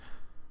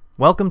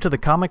Welcome to the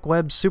Comic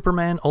Web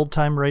Superman Old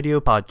Time Radio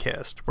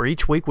Podcast, where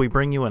each week we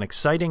bring you an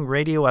exciting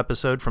radio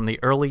episode from the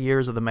early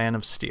years of the Man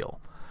of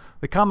Steel.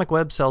 The Comic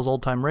Web sells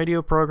old-time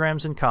radio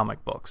programs and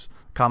comic books.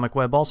 Comic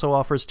Web also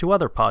offers two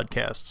other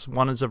podcasts.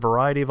 One is a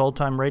variety of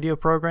old-time radio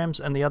programs,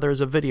 and the other is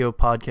a video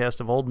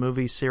podcast of old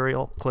movies,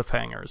 serial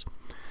cliffhangers.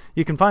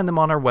 You can find them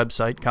on our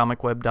website,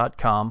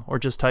 comicweb.com, or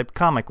just type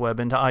Comic Web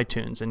into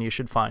iTunes and you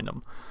should find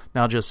them.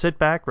 Now just sit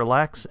back,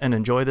 relax, and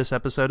enjoy this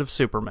episode of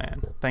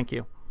Superman. Thank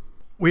you.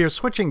 We are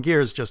switching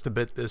gears just a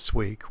bit this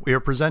week. We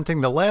are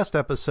presenting the last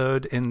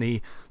episode in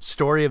the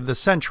Story of the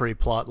Century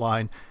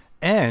plotline,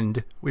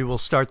 and we will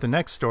start the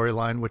next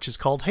storyline, which is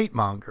called Hate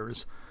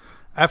Mongers.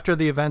 After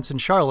the events in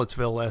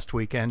Charlottesville last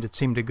weekend, it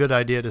seemed a good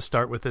idea to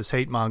start with this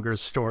Hate Mongers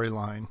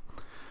storyline.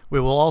 We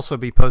will also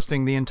be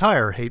posting the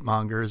entire Hate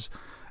Mongers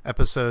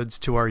episodes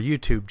to our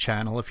YouTube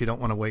channel if you don't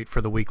want to wait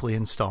for the weekly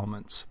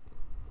installments.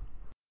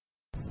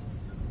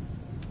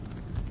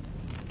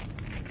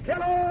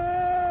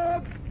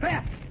 Kellogg's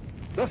Pep,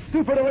 the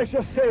super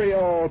delicious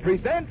cereal,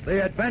 presents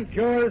The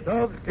Adventures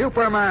of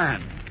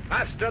Superman.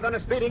 Faster than a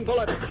speeding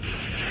bullet,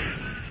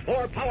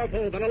 more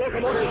powerful than a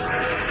locomotive,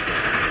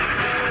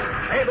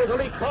 able to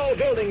leap tall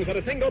buildings at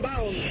a single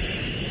bound.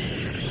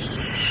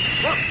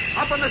 Look,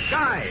 up in the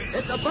sky,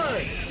 it's a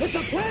bird, it's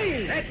a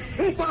plane, it's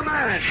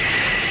Superman.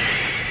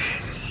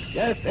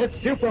 Yes,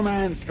 it's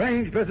Superman,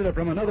 strange visitor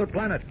from another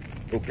planet,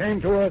 who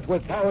came to Earth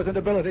with powers and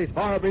abilities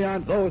far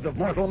beyond those of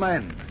mortal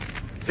men.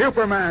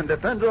 Superman,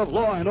 defender of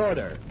law and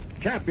order,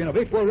 champion of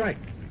equal rights,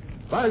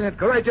 valiant,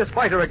 courageous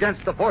fighter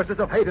against the forces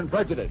of hate and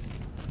prejudice.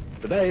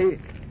 Today,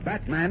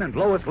 Batman and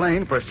Lois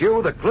Lane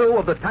pursue the clue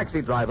of the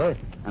taxi driver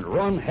and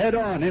run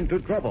head-on into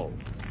trouble.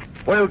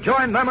 We'll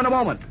join them in a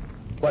moment.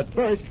 But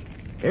first,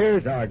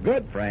 here's our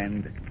good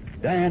friend,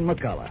 Dan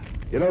McCullough.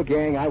 You know,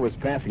 gang, I was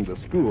passing the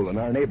school in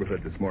our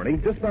neighborhood this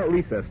morning, just about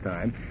recess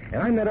time,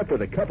 and I met up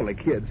with a couple of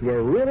kids who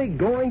are really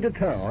going to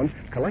town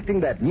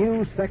collecting that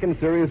new second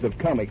series of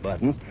comic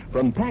buttons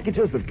from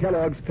packages of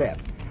Kellogg's Pep.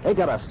 They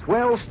got a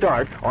swell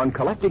start on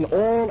collecting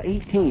all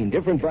 18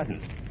 different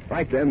buttons.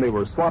 Right then, they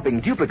were swapping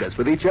duplicates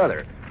with each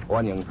other.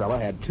 One young fella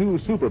had 2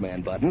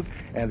 Superman buttons,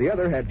 and the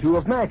other had 2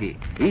 of Maggie.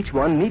 Each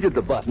one needed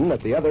the button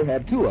that the other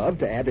had 2 of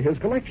to add to his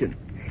collection.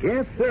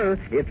 Yes, sir,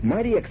 it's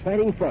mighty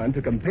exciting fun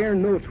to compare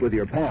notes with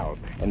your pals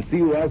and see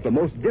who has the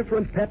most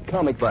different Pep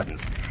comic buttons.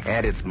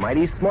 And it's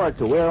mighty smart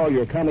to wear all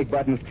your comic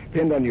buttons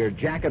pinned on your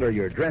jacket or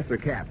your dress or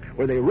cap,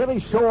 where they really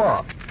show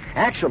off.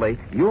 Actually,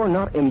 you're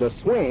not in the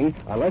swing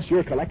unless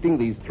you're collecting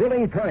these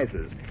thrilling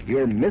prizes.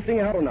 You're missing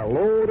out on a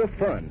load of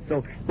fun,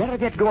 so better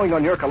get going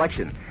on your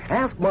collection.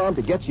 Ask Mom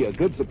to get you a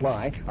good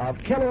supply of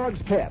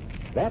Kellogg's Pep.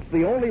 That's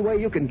the only way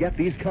you can get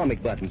these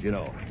comic buttons, you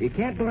know. You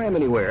can't buy them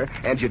anywhere,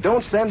 and you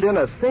don't send in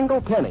a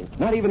single penny,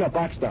 not even a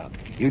box stop.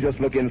 You just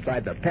look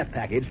inside the Pep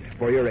package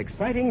for your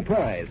exciting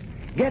prize.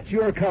 Get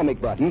your comic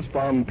buttons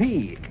from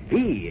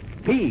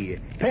P.E.P.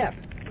 Pep,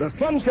 the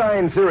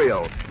Sunshine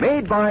Cereal,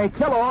 made by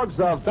Kellogg's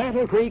of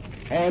Battle Creek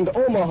and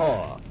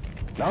Omaha.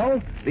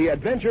 Now, the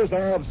adventures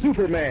of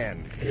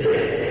Superman.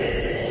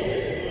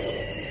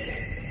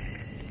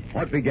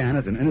 What began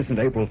as an innocent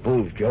April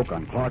Fool's joke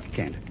on Clark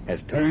Kent has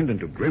turned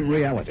into grim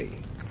reality.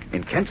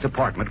 In Kent's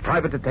apartment,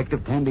 Private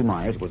Detective Candy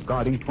Myers was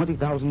guarding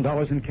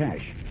 $20,000 in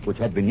cash, which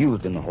had been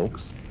used in the hoax,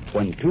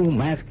 when 2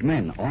 masked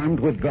men armed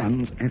with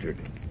guns entered.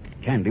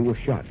 Candy was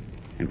shot,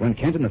 and when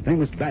Kent and the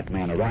famous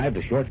Batman arrived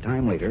a short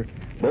time later,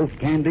 both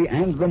Candy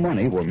and the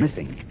money were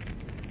missing.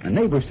 A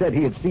neighbor said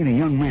he had seen a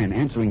young man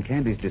answering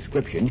Candy's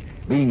description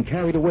being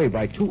carried away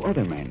by 2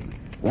 other men,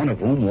 one of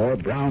whom wore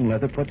brown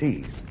leather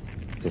puttees.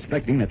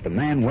 Suspecting that the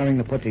man wearing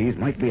the puttees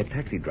might be a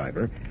taxi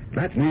driver,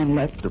 Batman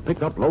left to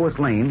pick up Lois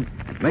Lane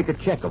and make a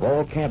check of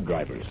all cab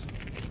drivers.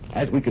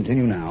 As we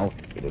continue now,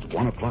 it is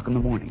 1 o'clock in the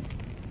morning.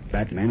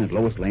 Batman and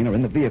Lois Lane are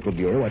in the vehicle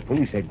bureau at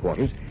police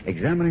headquarters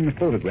examining the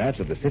photographs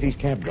of the city's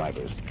cab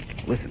drivers.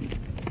 Listen.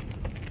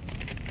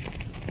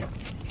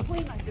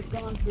 We must have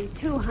gone through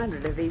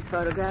 200 of these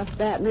photographs,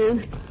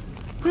 Batman.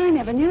 I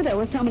never knew there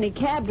were so many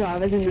cab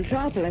drivers in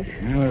Metropolis.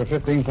 Yeah, there are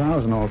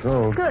 15,000 all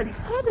told. Good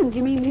heavens,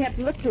 you mean we have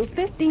to look through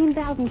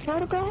 15,000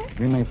 photographs?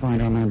 We may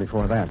find our man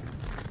before that.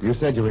 You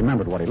said you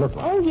remembered what he looked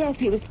like. Oh, yes,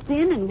 he was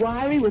thin and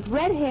wiry with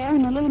red hair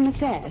and a little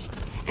mustache.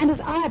 And his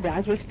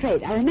eyebrows were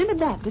straight. I remember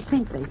that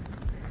distinctly.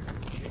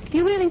 Do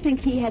you really think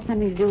he had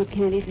something to do with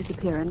Candy's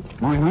disappearance?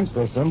 My hunch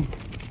says so.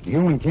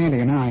 You and Candy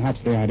and I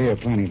hatched the idea of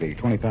planting the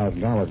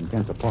 $20,000 in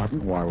Kent's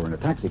apartment while we were in a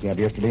taxi cab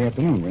yesterday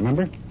afternoon,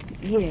 remember?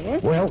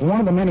 Yes. Well, one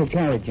of the men who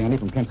carried Candy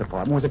from Kent's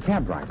apartment was a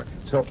cab driver.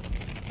 So,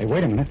 hey,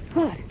 wait a minute.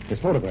 What? This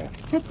photograph.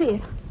 Let's see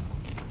it.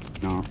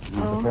 No, it's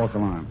a false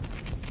alarm.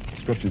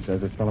 Description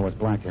says this fellow has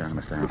black hair and a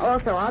mustache.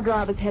 Also, our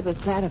driver's head was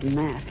flatter than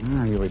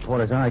that. Your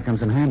reporter's eye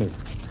comes in handy.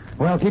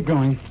 Well, keep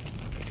going.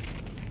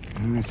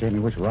 I certainly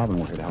wish Robin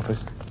would help us.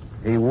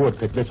 He would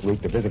pick this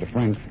week to visit a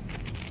friend.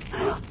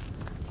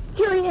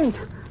 Here he is.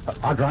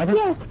 I'll drive it?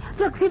 Yes.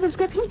 Look, see the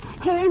description?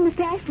 Hair and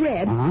mustache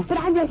red. Uh-huh. But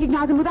I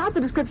recognize him without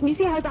the description. You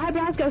see how his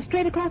eyebrows go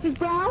straight across his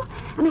brow?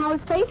 And how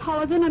his face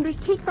hollows in under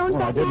his cheekbones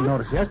Well, I back didn't down?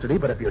 notice yesterday,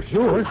 but if you're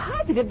sure... I'm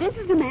positive this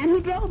is the man who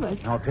drove us.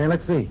 Okay,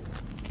 let's see.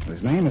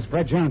 His name is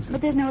Fred Johnson.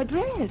 But there's no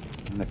address.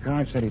 And the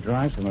card said he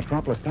drives for the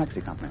Metropolis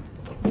Taxi Company.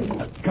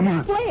 Come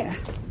on. Where?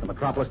 The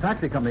Metropolis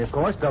Taxi Company, of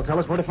course. They'll tell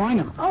us where to find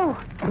him. Oh,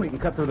 We can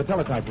cut through the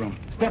teletype room.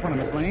 Step on him,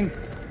 Miss Lane.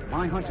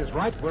 My hunch is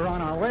right. We're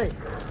on our way.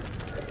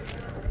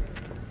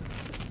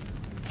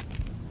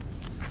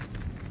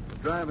 The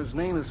driver's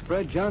name is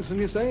Fred Johnson,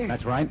 you say?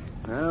 That's right.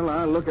 Well,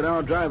 I'll look at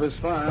our driver's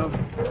file.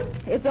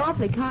 it's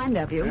awfully kind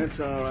of you. That's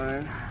all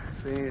right.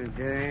 See,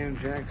 Dave,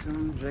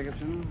 Jackson,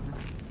 Jacobson.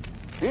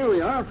 Here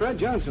we are, Fred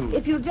Johnson.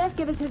 If you'll just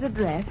give us his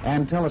address.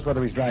 And tell us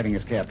whether he's driving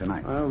his cab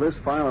tonight. Well, this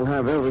file will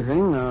have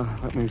everything. Now,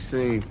 let me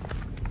see.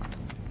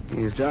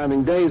 He's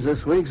driving days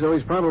this week, so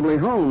he's probably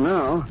home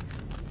now.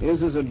 Here's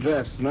his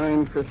address,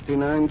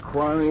 959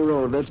 Quarry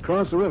Road. That's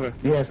across the river.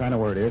 Yes, I know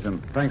where it is,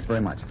 and thanks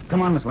very much.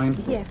 Come on, Miss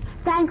Lane. Yes.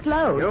 Thanks,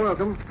 loads. You're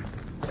welcome.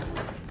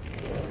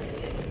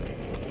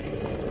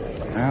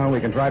 Well, we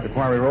can drive to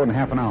Quarry Road in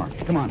half an hour.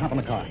 Come on, hop in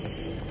the car.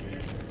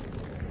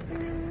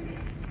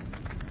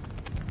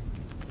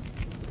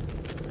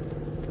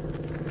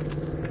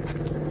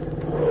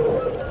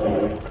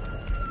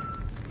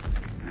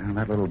 Well,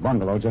 that little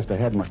bungalow just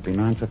ahead must be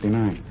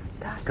 959.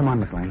 Come on,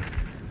 Miss Lane.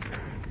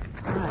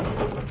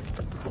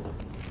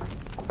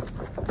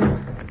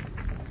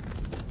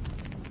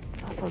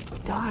 It's so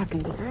dark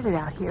and deserted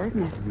out here,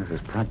 isn't it? This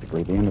is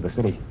practically the end of the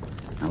city.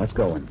 Now, let's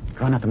go and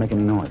try not to make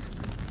any noise.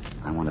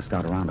 I want to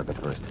scout around a bit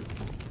first.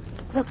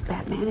 Look,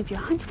 Batman, if your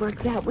hunch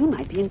works out, we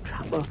might be in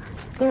trouble.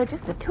 There are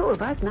just the two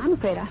of us, and I'm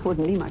afraid I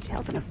wouldn't be much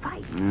help in a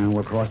fight.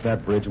 We'll cross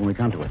that bridge when we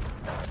come to it.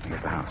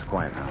 Here's the house.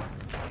 Quiet now.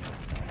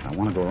 I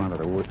want to go around to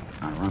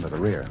the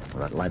rear,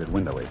 where that lighted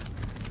window is.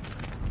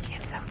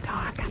 It's so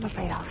dark, I'm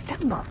afraid I'll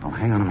stumble. Oh,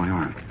 hang on to my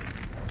arm.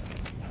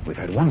 We've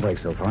had one break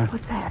so far.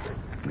 What's that?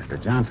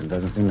 Mr. Johnson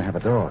doesn't seem to have a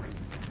dog.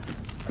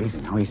 Easy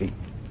now, easy.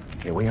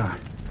 Here we are.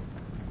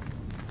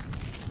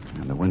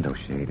 And the window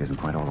shade isn't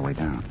quite all the way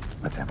down.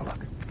 Let's have a look.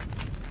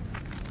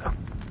 Oh,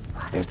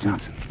 there's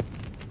Johnson.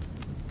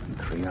 And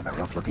three other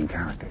rough-looking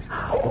characters.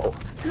 Oh,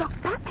 look,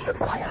 Batman.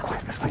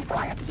 Quiet, Miss Lane,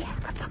 quiet. Yes,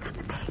 but look on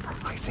the table.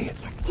 I see it.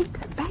 Yes, into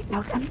the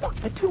banknotes, and look,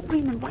 the two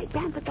green and white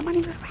bands that the money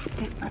was wrapped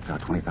in. That's our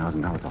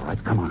 $20,000, all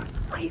right. Come on.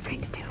 What are you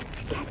going to do?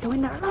 We can't go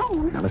in there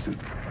alone. Now, listen.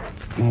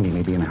 Andy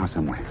may be in the house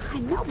somewhere. I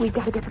know, we've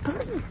got to get the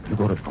police. You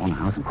go to the corner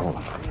house and call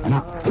them. And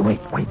now, hey, wait.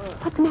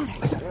 What's the matter?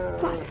 Listen.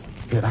 What?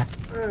 Hear that?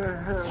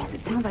 Yes,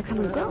 it sounds like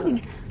someone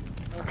groaning.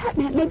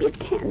 Batman, maybe it's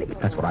Candy.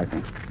 That's what I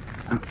think.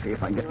 Now, see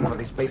if I can get one of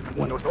these basement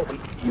windows open.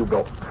 You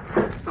go.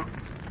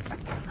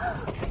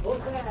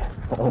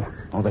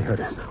 Oh, they heard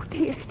us. Oh,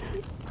 dear.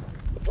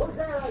 Who's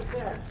there right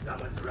there?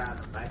 Someone's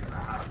around the back of the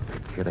house.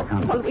 Here they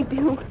come. What do we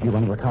do? You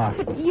run to the car.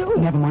 But you...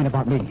 Never mind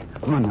about me.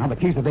 Run now. The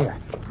keys are there.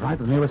 Drive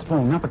to the nearest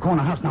phone, not the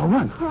corner house. Now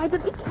run. All right,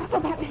 but be careful,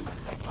 Batman.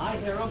 I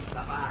hear him.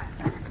 Bye-bye.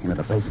 Into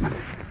the basement.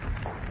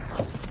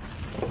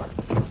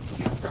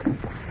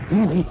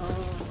 Andy.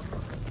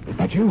 Is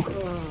that you?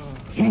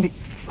 Andy.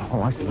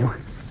 Oh, I see you.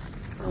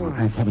 Oh,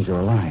 thank heavens you're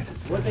alive.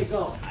 Where'd they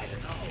go? I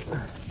don't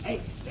know.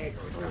 Hey, there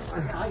goes.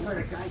 I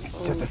heard a guy.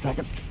 Just a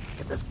second.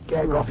 Get this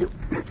gag off you.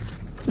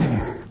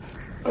 There.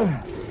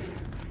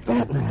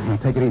 Batman. Now,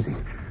 take it easy.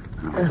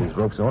 I'll get these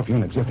ropes off you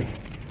in a jiffy.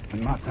 The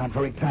knots aren't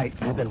very tight.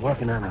 I've been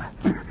working on a...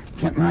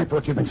 Kenton, I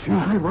thought you'd been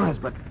shot. I was,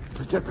 but it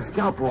was just a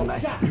scalp wound.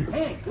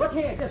 Hey, look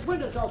here. This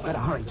window's open. Better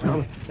hurry,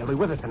 Joe. They'll be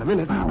with us in a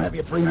minute. I'll have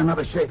you three in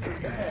another shake.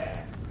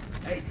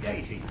 Hey,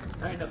 Daisy,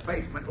 turn the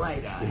basement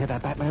light You on. hear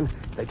that, Batman?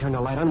 They turned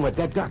the light on. We're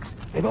dead ducks.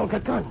 They've all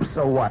got guns.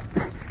 So what?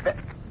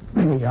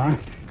 There you are.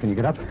 Can you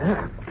get up?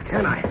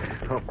 Can I?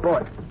 Oh,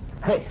 boy.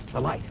 Hey, the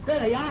light. There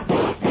they are.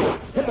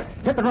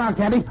 Hit the ground,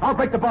 Candy. I'll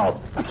break the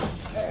bulb.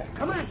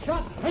 Come on,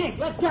 Chuck. Hank,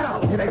 let's get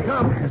out. Here they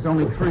come. There's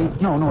only three.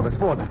 No, there's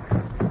four of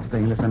them. Stay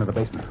in this end of the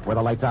basement where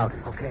the light's out.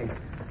 Okay.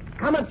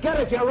 Come and get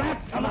us, you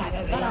rats. Come on,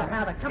 there they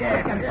are. Come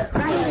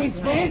on, these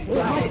fish.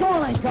 My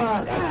calling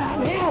card.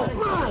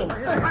 Come on.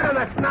 Right on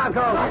that snot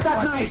hole. That's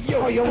that knife.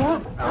 You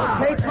won't?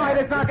 Okay, try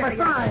this out for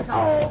size.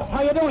 Oh,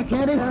 how you doing,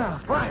 Candy?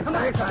 Fine,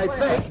 thanks, I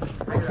think.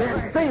 I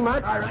can't see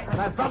much. All right.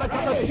 That fella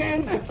got the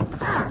chin.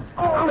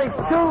 Only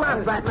two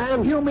left,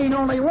 Batman. You mean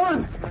only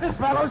one? This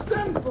fellow's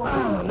done for.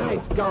 Oh, nice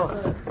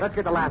go. Let's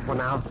get the last one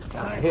now.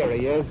 Here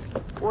he is.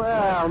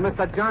 Well,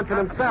 Mr. Johnson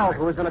himself,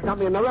 who was going to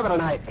dump me in the river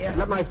tonight.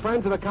 Let my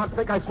friends and the cops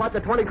think I swiped the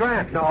 20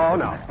 grand.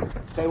 No.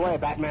 Stay away,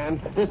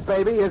 Batman. This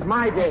baby is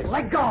my dish.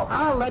 Let go.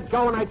 I'll let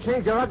go when I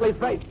change your ugly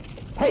face.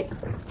 Hey,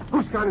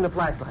 who's shining the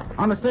flashlight?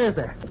 On the stairs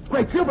there.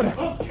 Great Jupiter.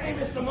 Okay,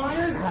 Mr.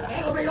 Myers.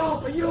 That'll be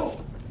all for you.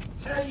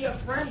 Tell your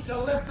friend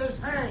to lift his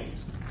hands.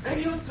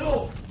 And you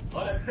too.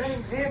 Or the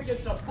same hand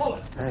gets a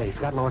bullet. Hey, he's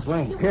got Lois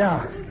Lane.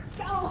 Yeah.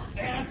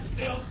 Stand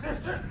still,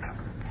 sister.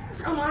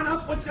 Come on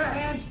up with your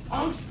hands,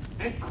 punks.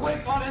 And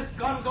quick, or this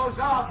gun goes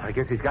off. I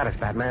guess he's got us,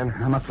 Batman.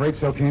 I'm afraid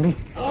so, Candy.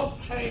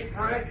 Okay,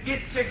 Fred,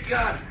 get your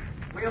gun.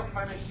 We'll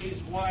finish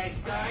these wise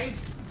guys.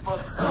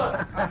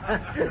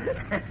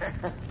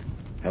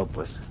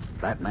 Helpless,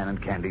 Batman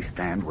and Candy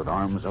stand with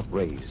arms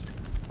upraised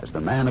as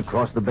the man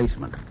across the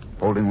basement,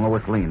 holding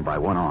Lois Lane by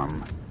one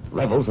arm,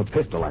 levels a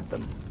pistol at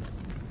them.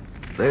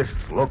 This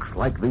looks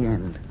like the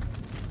end.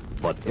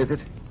 But is it?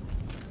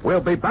 We'll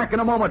be back in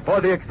a moment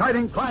for the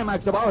exciting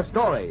climax of our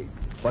story.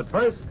 But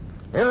first,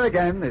 here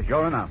again is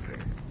your announcer.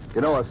 You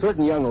know, a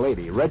certain young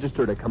lady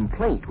registered a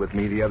complaint with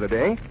me the other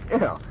day.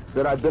 Yeah,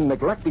 said I've been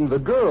neglecting the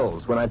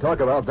girls when I talk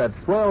about that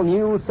swell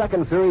new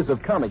second series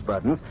of comic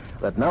buttons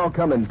that now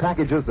come in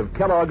packages of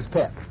Kellogg's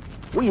Pep.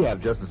 We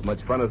have just as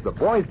much fun as the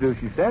boys do,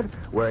 she said,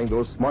 wearing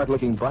those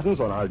smart-looking buttons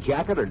on our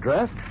jacket or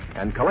dress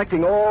and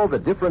collecting all the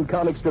different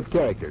comic strip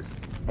characters.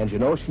 And you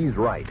know, she's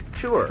right.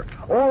 Sure,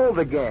 all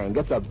the gang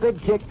gets a big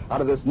kick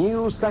out of this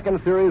new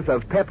second series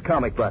of Pep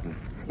comic buttons.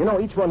 You know,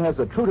 each one has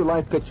a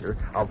true-to-life picture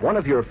of one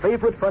of your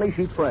favorite Funny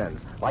Sheet friends,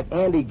 like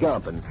Andy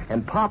Gump and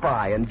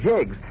Popeye and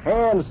Jiggs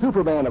and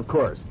Superman, of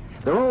course.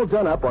 They're all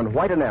done up on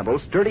white enamel,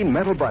 sturdy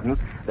metal buttons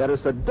that are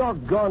so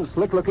doggone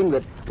slick-looking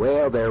that,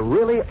 well, they're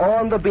really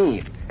on the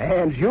beam.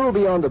 And you'll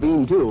be on the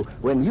beam, too,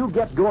 when you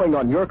get going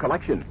on your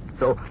collection.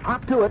 So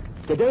hop to it.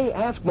 Today,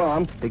 ask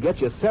Mom to get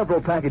you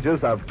several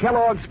packages of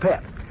Kellogg's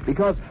Pep,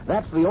 because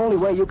that's the only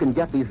way you can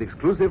get these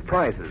exclusive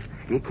prizes.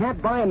 You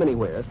can't buy them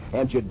anywhere,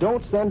 and you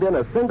don't send in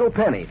a single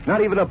penny,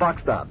 not even a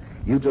box stop.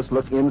 You just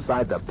look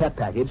inside the Pep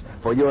package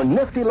for your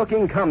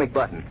nifty-looking comic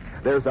button.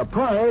 There's a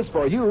prize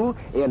for you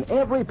in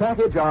every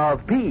package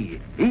of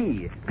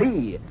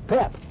P.E.P.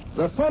 Pep,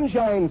 the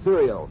Sunshine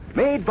cereal,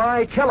 made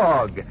by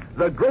Kellogg,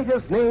 the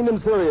greatest name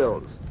in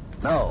cereals.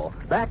 Now,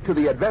 back to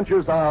the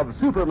adventures of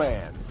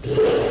Superman.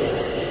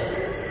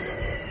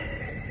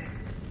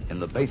 In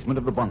the basement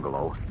of the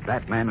bungalow,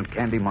 Batman and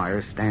Candy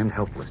Myers stand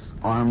helpless,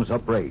 arms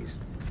upraised,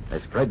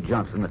 as Fred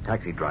Johnson, the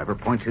taxi driver,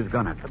 points his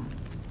gun at them.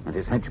 And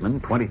his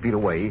henchman, 20 feet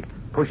away,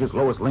 pushes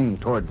Lois Lane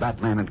toward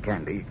Batman and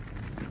Candy,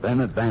 and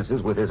then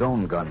advances with his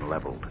own gun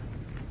leveled.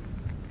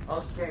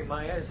 Okay,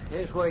 Myers,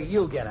 here's where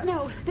you get it.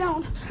 No,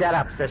 don't. Shut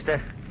up,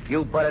 sister.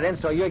 You butted in,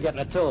 so you're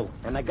getting it, too.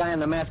 And the guy in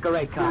the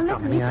masquerade costume. Now,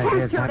 listen, you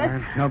can't shoot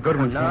us. No good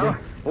one, No?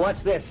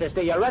 What's this,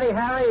 sister? You ready,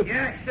 Harry?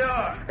 Yeah,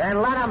 sure.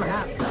 Then let him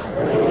have...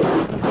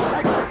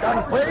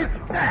 Gun, please.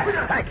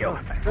 Thank you.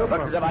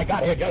 Looks as if I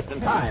got here just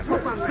in time.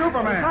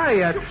 Superman.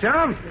 Hiya,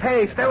 chum.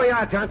 Hey, stay where you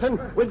are, Johnson.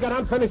 We've got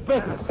unfinished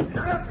business.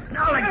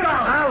 Now let go.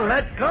 I'll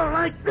let go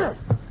like this.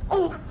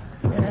 Oh.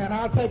 Yeah, and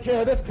I'll take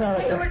care of this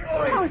character.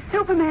 Oh,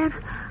 Superman.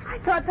 I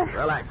thought that...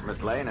 Relax, Miss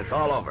Lane. It's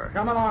all over.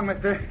 Come along,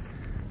 mister.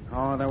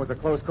 Oh, that was a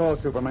close call,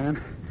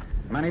 Superman.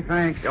 Many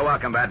thanks. You're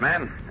welcome,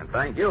 Batman. And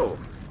thank you.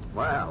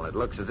 Well, it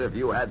looks as if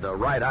you had the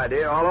right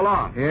idea all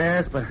along.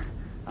 Yes, but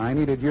I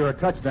needed your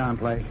touchdown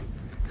play.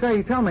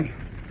 Say, tell me,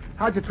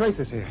 how'd you trace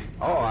us here?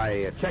 Oh,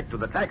 I checked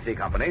with the taxi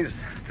companies,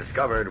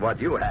 discovered what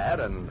you had,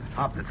 and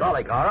hopped the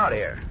trolley car out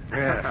here.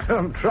 Yeah,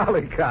 some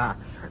trolley car.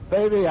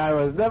 Baby, I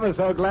was never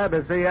so glad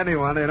to see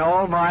anyone in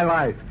all my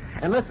life.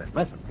 And listen,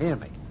 hear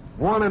me.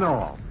 One and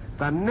all,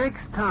 the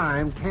next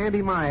time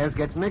Candy Myers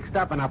gets mixed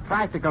up in a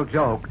practical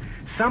joke,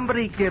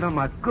 somebody give him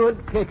a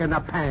good kick in the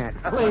pants.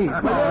 Please,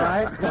 all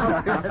right?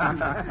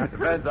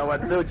 Depends on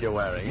what suit you're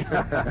wearing.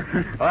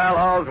 Well,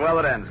 all's well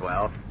that ends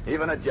well.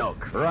 Even a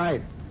joke.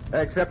 Right.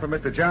 Except for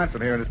Mr.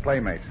 Johnson here and his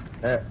playmates.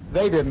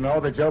 They didn't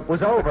know the joke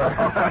was over.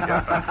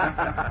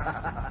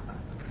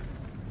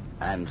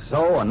 And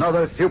so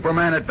another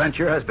Superman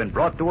adventure has been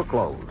brought to a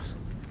close.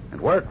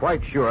 And we're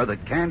quite sure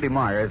that Candy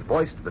Myers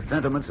voiced the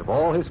sentiments of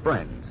all his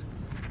friends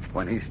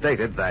when he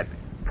stated that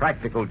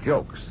practical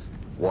jokes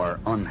were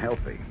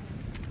unhealthy.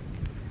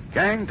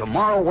 Gang,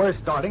 tomorrow we're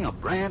starting a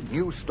brand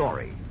new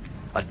story.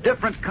 A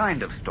different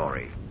kind of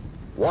story.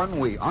 One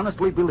we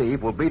honestly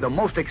believe will be the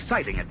most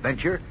exciting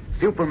adventure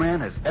Superman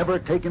has ever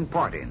taken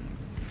part in.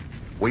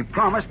 We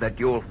promise that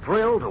you'll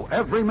thrill to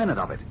every minute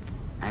of it.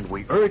 And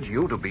we urge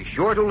you to be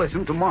sure to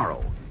listen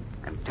tomorrow.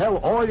 And tell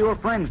all your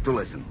friends to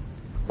listen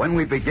when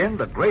we begin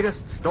the greatest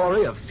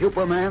story of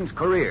Superman's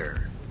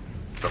career.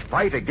 The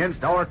fight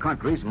against our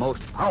country's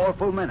most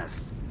powerful menace.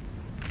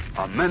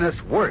 A menace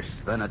worse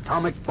than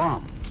atomic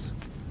bombs.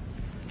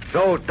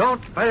 So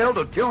don't fail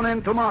to tune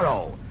in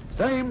tomorrow.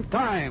 Same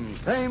time,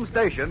 same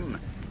station,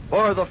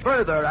 for the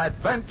further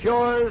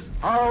adventures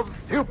of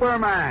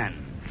Superman.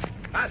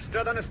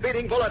 Faster than a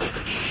speeding bullet.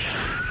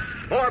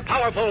 More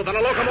powerful than a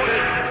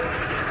locomotive.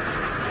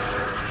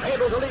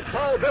 Able to leap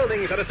tall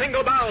buildings at a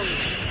single bound.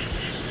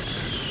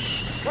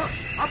 Look,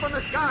 up in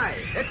the sky.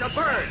 It's a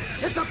bird.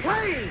 It's a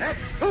plane. It's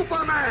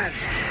Superman.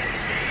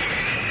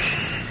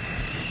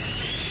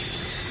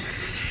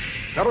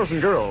 Fellows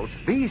and girls,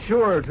 be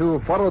sure to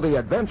follow the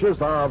adventures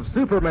of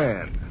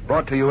Superman.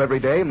 Brought to you every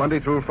day, Monday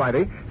through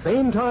Friday,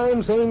 same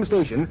time, same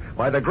station,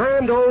 by the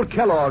grand old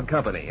Kellogg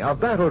Company of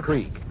Battle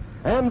Creek.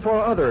 And for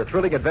other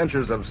thrilling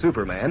adventures of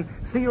Superman,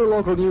 see your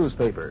local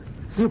newspaper.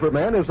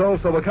 Superman is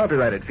also a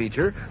copyrighted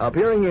feature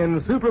appearing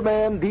in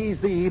Superman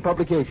DC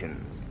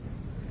publications.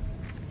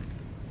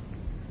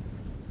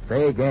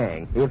 Say,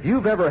 gang, if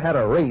you've ever had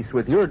a race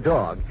with your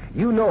dog,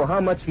 you know how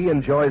much he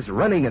enjoys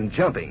running and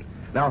jumping.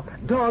 Now,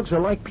 dogs are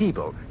like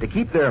people. To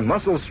keep their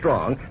muscles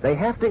strong, they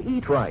have to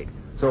eat right.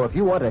 So if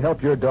you want to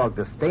help your dog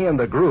to stay in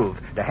the groove,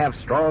 to have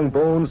strong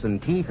bones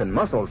and teeth and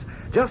muscles,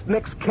 just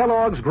mix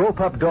Kellogg's Grow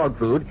Pup dog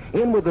food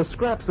in with the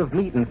scraps of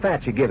meat and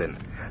fat you give him.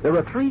 There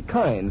are 3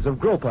 kinds of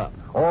Grow Pup,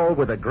 all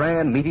with a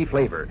grand, meaty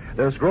flavor.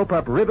 There's Grow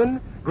Pup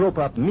Ribbon, Grow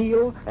Pup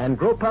Meal, and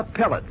Grow Pup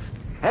Pellets.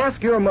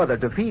 Ask your mother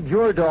to feed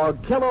your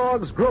dog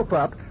Kellogg's Grow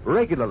Pup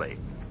regularly.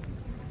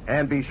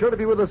 And be sure to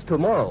be with us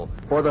tomorrow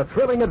for the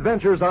thrilling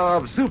adventures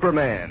of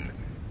Superman.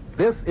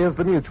 This is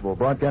the Mutual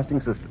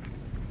Broadcasting System.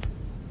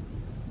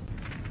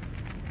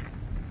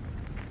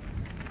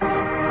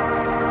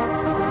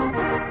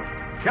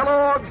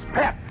 Kellogg's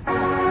Pep.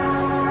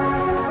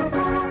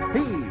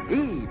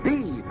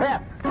 P-E-P,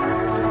 Pep.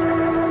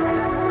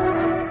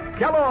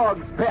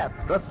 Kellogg's Pep,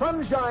 the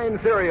Sunshine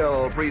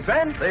Cereal,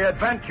 presents The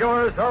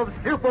Adventures of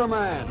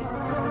Superman.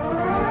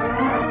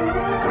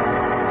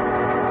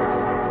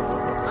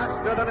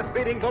 Faster than a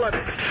speeding bullet.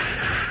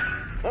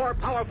 More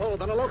powerful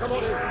than a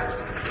locomotive.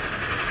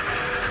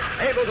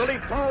 Able to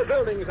leap tall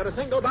buildings at a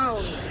single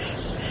bound.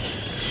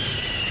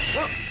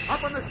 Look,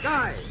 up in the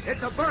sky.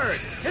 It's a bird.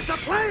 It's a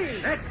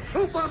plane. It's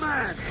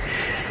Superman.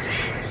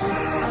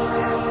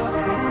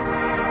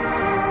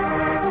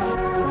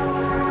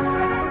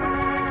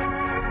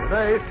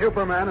 Today,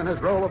 Superman, in his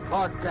role of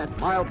Clark Kent,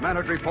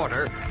 mild-mannered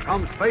reporter,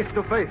 comes face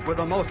to face with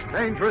the most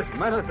dangerous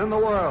menace in the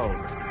world,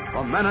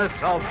 the menace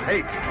of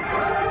hate.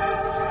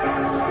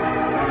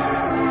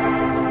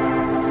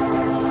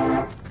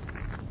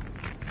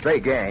 Say,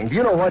 gang, do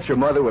you know what your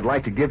mother would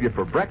like to give you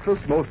for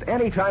breakfast most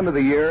any time of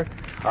the year?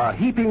 A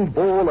heaping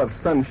bowl of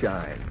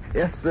sunshine.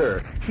 Yes,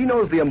 sir. She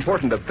knows the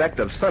important effect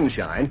of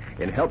sunshine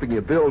in helping you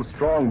build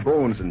strong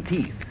bones and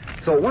teeth.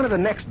 So one of the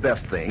next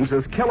best things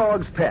is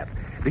Kellogg's Pep,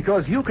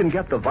 because you can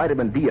get the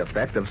vitamin D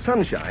effect of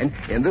sunshine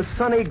in this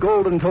sunny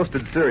golden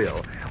toasted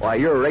cereal, while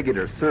your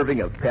regular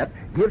serving of Pep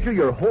gives you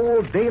your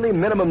whole daily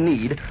minimum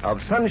need of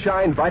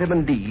sunshine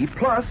vitamin D,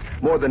 plus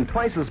more than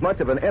twice as much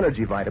of an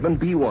energy vitamin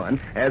B1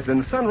 as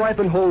in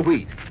sun-ripened whole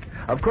wheat.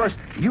 Of course,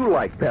 you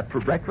like Pep for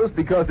breakfast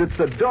because it's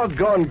so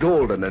doggone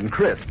golden and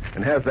crisp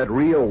and has that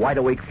real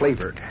wide-awake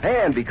flavor.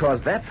 And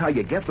because that's how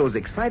you get those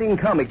exciting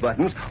comic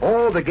buttons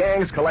all the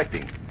gang's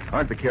collecting.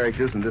 Aren't the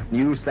characters in this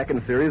new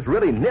second series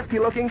really nifty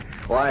looking?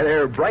 Why,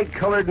 they're bright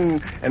colored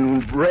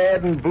and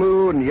red and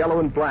blue and yellow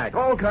and black.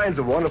 All kinds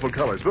of wonderful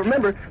colors. But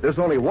remember, there's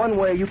only one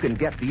way you can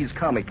get these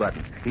comic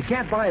buttons. You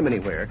can't buy them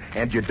anywhere,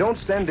 and you don't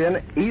send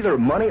in either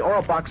money or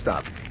a box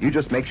top. You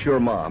just make sure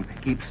Mom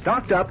keeps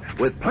stocked up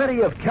with plenty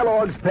of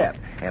Kellogg's Pep,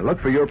 and look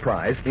for your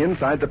prize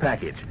inside the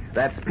package.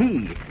 That's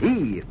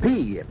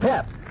P-E-P,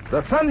 Pep,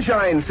 the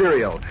Sunshine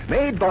Cereal,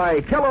 made by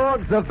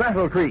Kellogg's of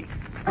Battle Creek.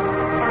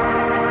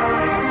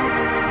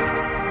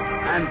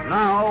 And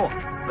now,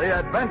 the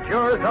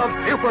adventures of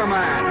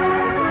Superman.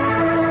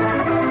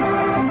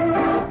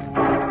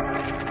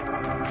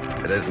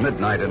 It is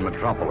midnight in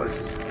Metropolis.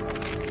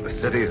 The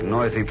city's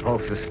noisy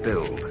pulse is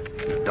stilled.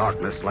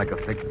 Darkness like a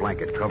thick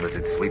blanket covers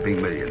its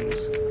sleeping millions.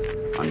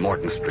 On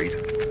Morton Street,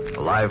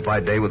 alive by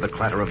day with the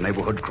clatter of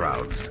neighborhood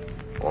crowds,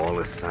 all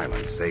is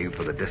silent save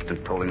for the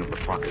distant tolling of the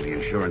clock in the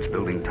insurance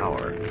building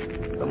tower.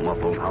 The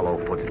muffled, hollow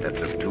footsteps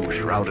of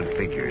 2 shrouded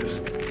figures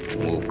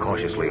move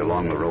cautiously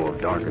along the row of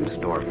darkened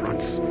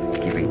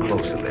storefronts, keeping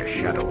close in their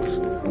shadows.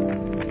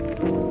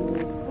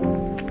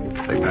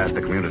 They pass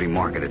the community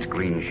market, its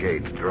green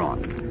shades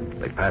drawn.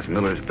 They pass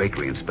Miller's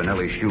Bakery and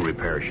Spinelli's shoe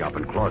repair shop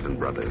and Clausen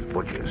Brothers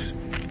Butchers.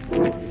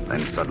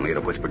 Then suddenly, at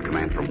a whispered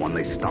command from one,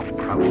 they stop,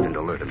 crouched and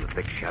alert in the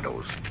thick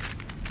shadows.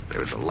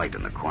 There is a light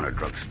in the corner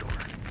drugstore.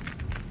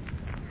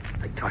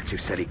 I thought you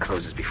said he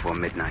closes before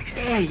midnight.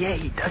 Yeah,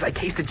 he does. I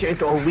cased the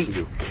joint all week.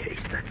 You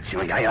cased the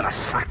joint? I ought to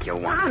sock you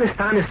one.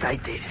 Honest, I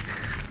did.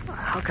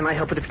 How can I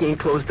help it if he ain't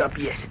closed up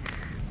yet?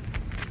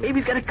 Maybe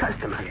he's got a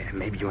customer. Yeah,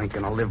 maybe you ain't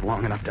gonna live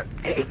long enough to...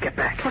 Hey, get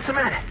back. What's the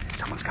matter?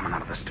 Someone's coming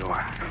out of the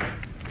store.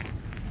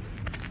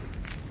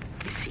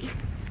 You see?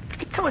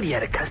 I told you he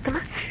had a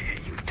customer.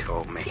 You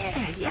told me.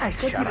 Yeah, I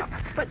said... Shut up.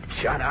 But...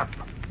 Shut up.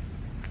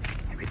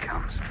 Here he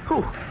comes.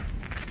 Who?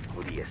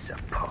 Who do you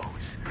suppose?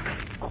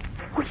 Oh,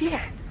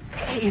 yeah.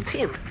 Hey, it's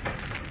him.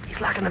 He's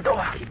locking the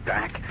door. Keep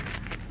back.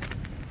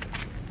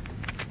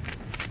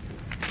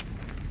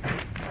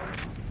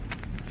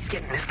 He's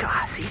getting in his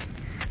car, see?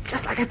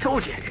 Just like I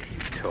told you.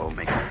 You told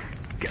me.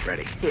 Get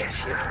ready. Yeah,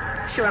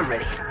 sure, I'm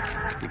ready.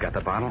 You got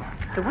the bottle?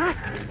 The what?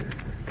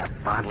 The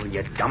bottle,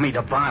 you dummy,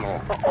 the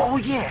bottle. Oh,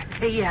 yeah.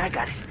 Hey, I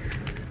got it.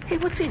 Hey,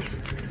 what's in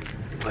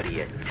it? What do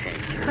you think?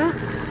 Huh?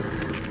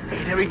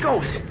 Hey, there he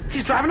goes.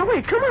 He's driving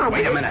away. Come on.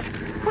 Wait a minute.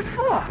 What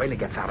for? Wait till he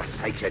gets out of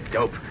sight, you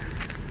dope.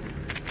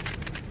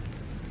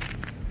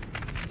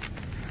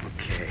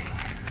 Okay.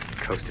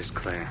 Coast is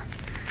clear.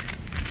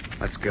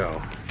 Let's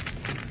go.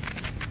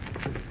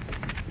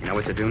 You know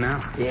what to do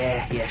now?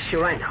 Yeah,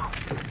 sure I know.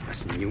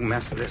 Listen, you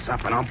mess this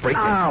up and I'll break it.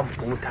 Oh,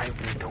 won't I?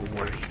 Don't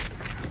worry.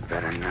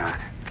 Better not.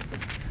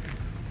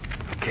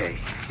 Okay,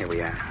 here we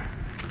are.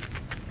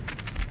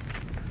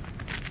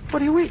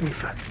 What are you waiting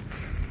for?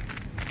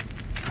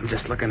 I'm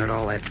just looking at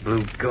all that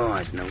blue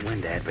gauze and the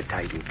wind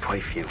advertising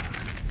perfume.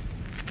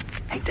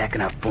 Ain't that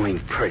gonna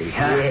boing pretty,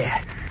 huh?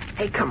 Yeah.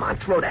 Hey, come on,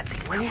 throw that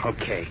thing, will you?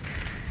 Okay.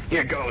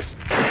 Here goes.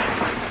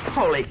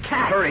 Holy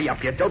cat. Hurry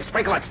up, you dope.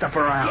 Sprinkle that stuff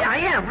around. Yeah, I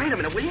am. Wait a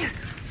minute, will you?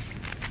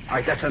 All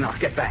right, that's enough.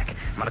 Get back.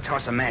 I'm gonna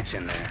toss a match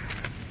in there.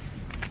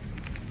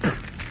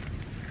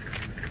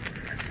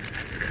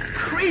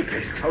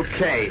 Creepers.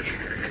 Okay.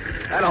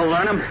 That'll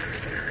learn him.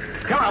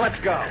 Come on, let's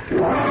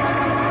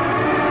go.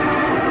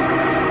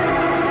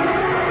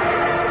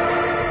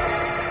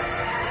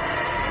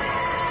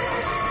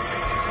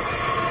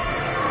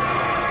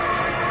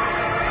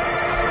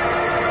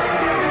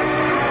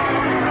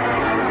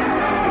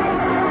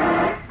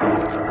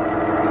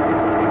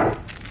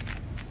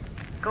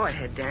 Go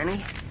ahead,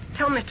 Danny.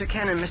 Tell Mr.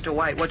 Ken and Mr.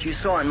 White what you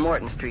saw on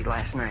Morton Street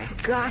last night.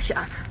 Gosh,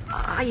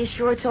 are you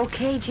sure it's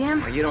okay,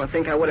 Jim? Well, you don't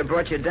think I would have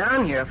brought you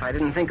down here if I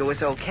didn't think it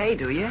was okay,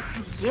 do you?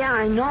 Yeah,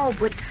 I know,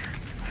 but...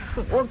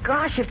 Well,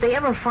 gosh, if they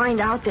ever find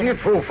out that... If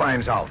who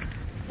finds out?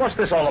 What's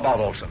this all about,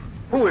 Olson?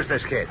 Who is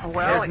this kid?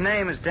 Well, His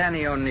name is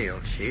Danny O'Neill,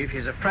 Chief.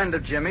 He's a friend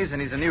of Jimmy's,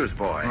 and he's a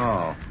newsboy.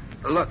 Oh.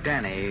 Look,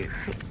 Danny,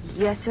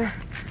 Yes, sir?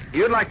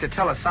 you'd like to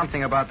tell us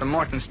something about the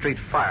Morton Street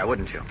fire,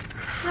 wouldn't you?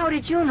 How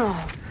did you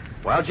know?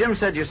 Well, Jim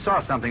said you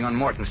saw something on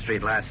Morton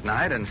Street last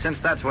night, and since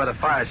that's where the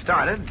fire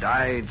started,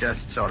 I just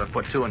sort of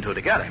put two and two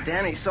together.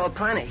 Danny saw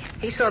plenty.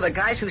 He saw the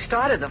guys who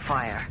started the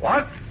fire.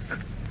 What?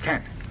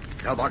 Kent,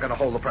 tell Barker to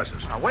hold the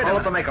presses. Now, wait a Roll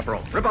up minute. the makeup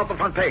roll. Rip out the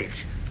front page.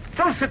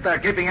 Don't sit there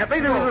gaping at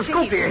me. This is a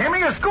scoop. Do you hear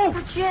me? A scoop.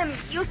 But, Jim,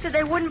 you said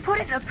they wouldn't put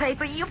it in the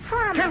paper. You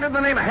promised. Kent, in the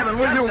name of heaven,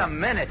 will Just you... a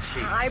minute,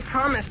 Chief. I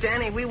promised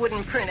Danny we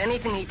wouldn't print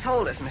anything he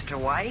told us, Mr.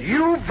 White.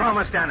 You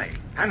promised, Danny.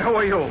 And who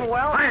are you?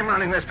 Well- I'm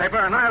running this paper,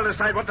 and I'll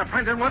decide what to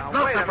print and what Now,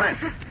 not wait to a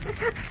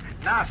print.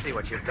 Now see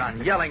what you've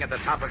done, yelling at the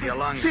top of your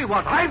lungs. See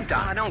what I've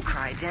done. Oh, don't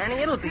cry, Danny.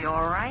 It'll be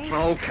all right.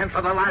 Oh, Kent,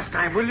 for the last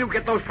time, will you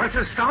get those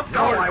presses stopped?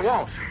 No, I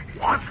won't.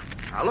 What?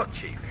 Now, look,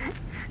 Chief.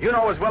 You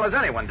know as well as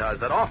anyone does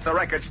that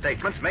off-the-record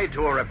statements made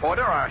to a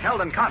reporter are held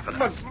in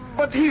confidence.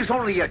 But he's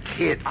only a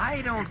kid.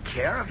 I don't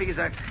care if he's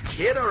a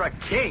kid or a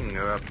king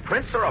or a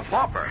prince or a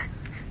pauper.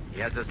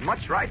 He has as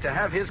much right to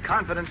have his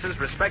confidences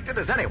respected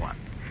as anyone.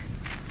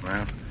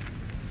 Well,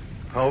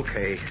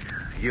 okay.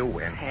 You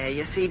win. Hey,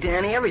 you see,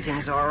 Danny,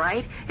 everything's all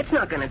right. It's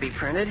not going to be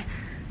printed.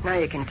 Now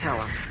you can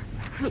tell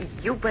him.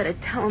 You better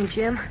tell him,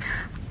 Jim.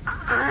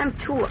 I'm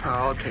too...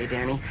 Oh, okay,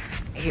 Danny.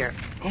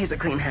 Here's a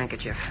clean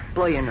handkerchief.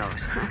 Blow your nose.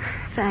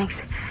 Thanks.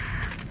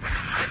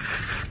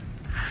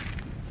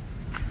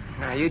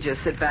 Now, you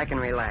just sit back and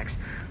relax.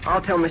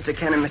 I'll tell Mr.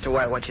 Ken and Mr.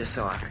 White what you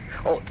saw.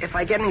 Oh, if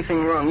I get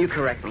anything wrong, you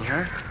correct me,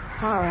 huh?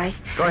 All right.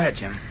 Go ahead,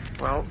 Jim.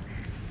 Well,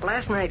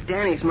 last night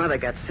Danny's mother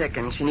got sick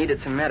and she needed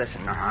some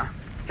medicine. Uh-huh.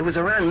 It was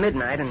around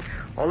midnight, and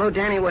although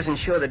Danny wasn't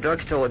sure the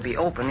drugstore would be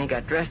open, he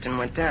got dressed and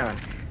went down.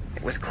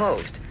 It was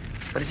closed.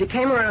 But as he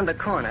came around the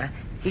corner,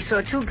 he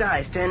saw two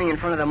guys standing in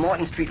front of the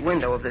Morton Street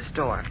window of the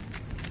store.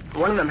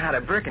 One of them had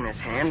a brick in his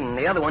hand, and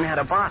the other one had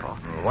a bottle.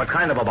 What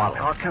kind of a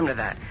bottle? I'll come to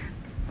that.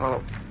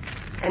 Well,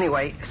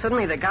 anyway,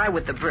 suddenly the guy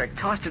with the brick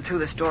tossed it through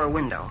the store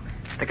window.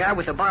 The guy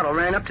with the bottle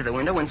ran up to the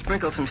window and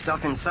sprinkled some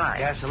stuff inside.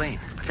 Gasoline.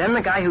 Then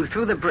the guy who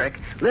threw the brick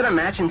lit a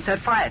match and set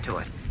fire to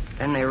it.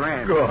 Then they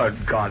ran.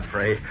 Good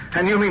Godfrey.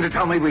 And you mean to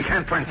tell me we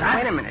can't print Now,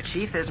 that? wait a minute,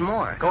 Chief. There's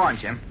more. Go on,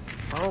 Jim.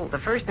 Well, the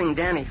first thing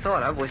Danny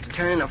thought of was to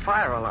turn in a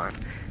fire alarm.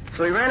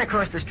 So he ran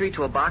across the street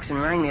to a box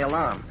and rang the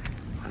alarm.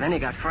 Then he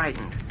got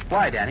frightened.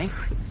 Why, Danny?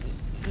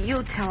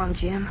 You tell him,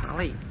 Jim.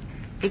 Well,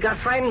 he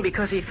got frightened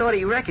because he thought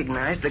he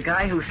recognized the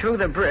guy who threw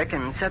the brick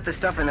and set the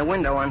stuff in the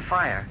window on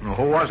fire. Well,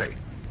 who was he?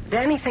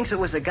 Danny thinks it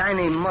was a guy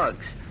named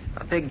Muggs,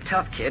 a big,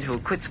 tough kid who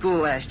quit school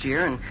last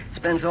year and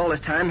spends all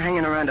his time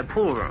hanging around a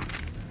pool room.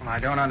 Well, I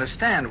don't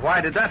understand.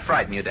 Why did that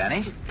frighten you,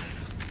 Danny?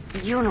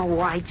 You know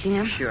why,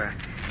 Jim. Sure.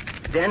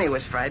 Danny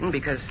was frightened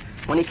because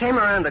when he came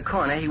around the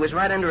corner, he was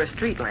right under a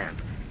street lamp.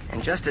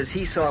 And just as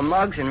he saw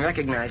Muggs and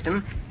recognized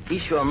him, he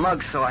sure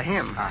Muggs saw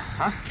him.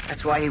 Uh-huh.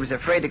 That's why he was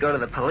afraid to go to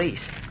the police.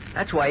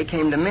 That's why he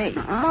came to me.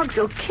 Muggs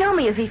will kill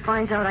me if he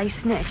finds out I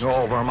snitched.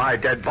 Over my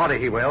dead body,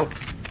 he will.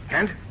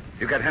 Kent,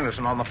 you get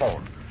Henderson on the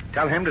phone.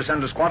 Tell him to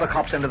send a squad of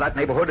cops into that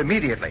neighborhood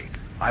immediately.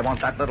 I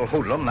want that little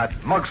hoodlum, that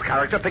Muggs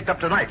character, picked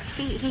up tonight.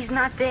 He's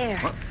not there.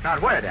 What?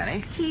 Not where,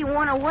 Danny? He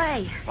went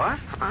away. What?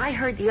 I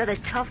heard the other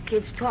tough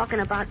kids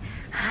talking about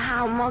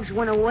how Muggs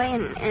went away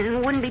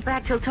and wouldn't be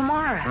back till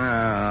tomorrow.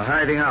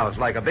 Hiding out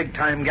like a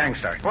big-time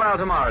gangster. Well,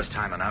 tomorrow's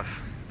time enough.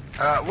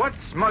 What's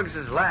Muggs'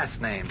 last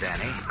name,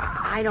 Danny?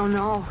 I don't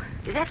know.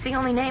 That's the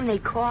only name they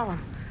call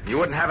him. You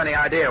wouldn't have any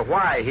idea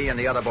why he and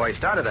the other boy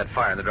started that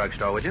fire in the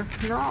drugstore, would you?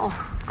 No,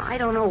 I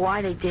don't know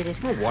why they did it.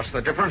 Well, what's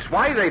the difference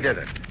why they did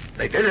it?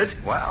 They did it.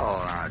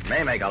 Well, it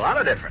may make a lot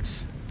of difference.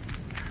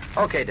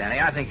 Okay, Danny,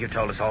 I think you've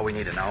told us all we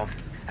need to know.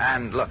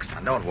 And look,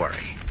 son, don't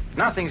worry.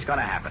 Nothing's going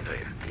to happen to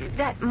you.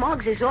 That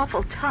Muggs is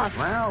awful tough.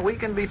 Well, we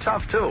can be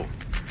tough, too.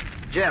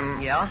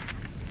 Jim. Yeah?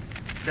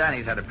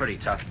 Danny's had a pretty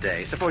tough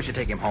day. Suppose you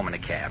take him home in a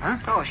cab, huh?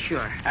 Oh,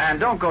 sure. And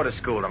don't go to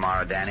school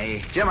tomorrow,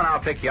 Danny. Jim and I'll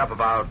pick you up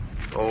about,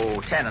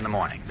 10 in the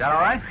morning. Is that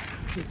all right?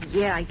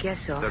 Yeah, I guess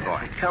so. Good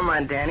boy. Come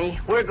on, Danny.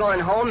 We're going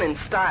home in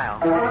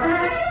style.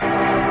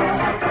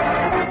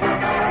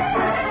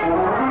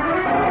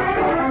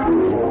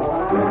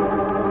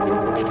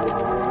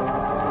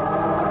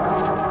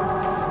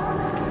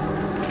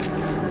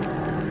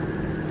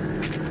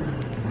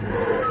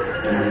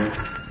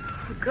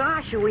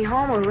 Gosh, are we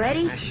home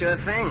already? Sure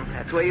thing.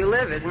 That's where you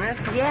live, isn't it?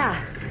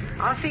 Yeah.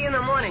 I'll see you in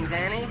the morning,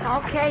 Danny.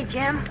 Okay,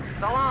 Jim.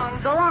 So long.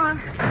 So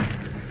long.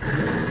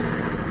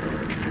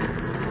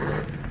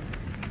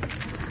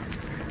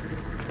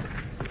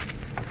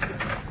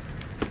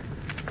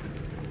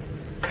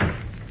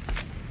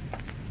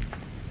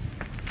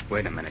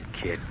 Wait a minute,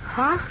 kid.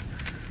 Huh?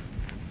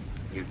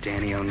 You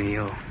Danny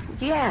O'Neill?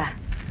 Yeah.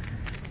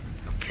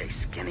 Okay,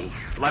 Skinny.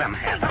 Let him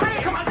have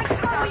it. Come on, let's go.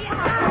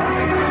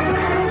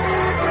 Yeah.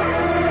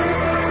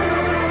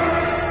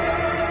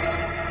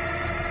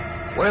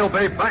 We'll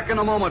be back in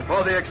a moment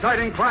for the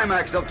exciting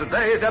climax of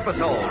today's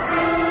episode.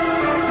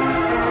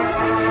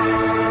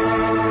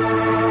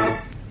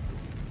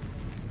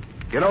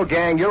 You know,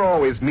 gang, you're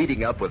always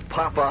meeting up with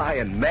Popeye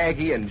and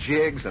Maggie and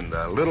Jiggs and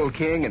the Little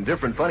King and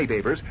different funny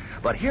papers.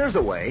 But here's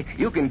a way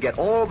you can get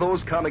all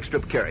those comic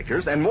strip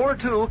characters, and more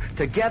too,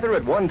 together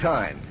at one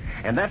time.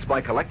 And that's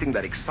by collecting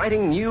that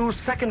exciting new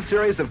second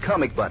series of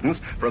comic buttons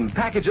from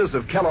packages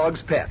of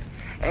Kellogg's Pep.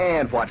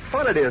 And what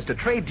fun it is to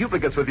trade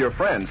duplicates with your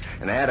friends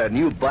and add a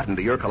new button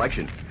to your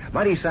collection.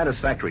 Mighty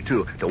satisfactory,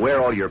 too, to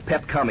wear all your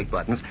Pep comic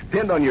buttons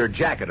pinned on your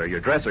jacket or your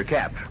dress or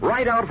cap,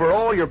 right out where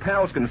all your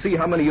pals can see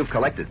how many you've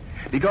collected.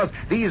 Because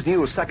these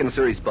new second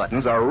series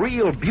buttons are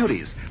real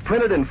beauties,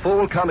 printed in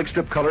full comic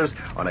strip colors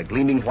on a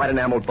gleaming white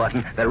enameled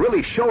button that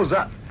really shows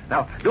up.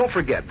 Now, don't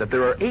forget that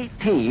there are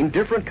 18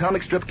 different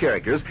comic strip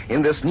characters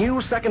in this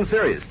new second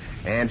series,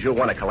 and you'll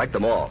want to collect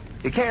them all.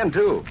 You can,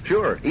 too.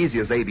 Sure, easy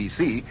as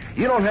ABC.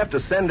 You don't have to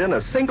send in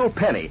a single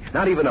penny,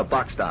 not even a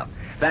box stop.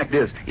 Fact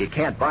is, you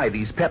can't buy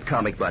these Pep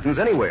comic buttons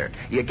anywhere.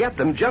 You get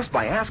them just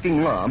by asking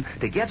Mom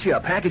to get you a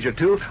package or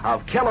two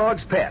of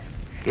Kellogg's Pep.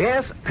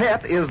 Yes,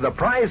 Pep is the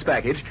prize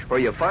package where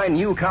you find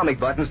new comic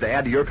buttons to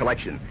add to your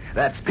collection.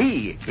 That's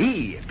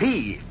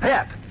P-E-P,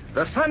 Pep.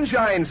 The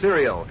Sunshine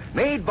Cereal,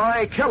 made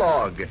by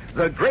Kellogg,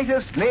 the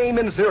greatest name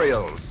in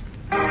cereals.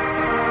 And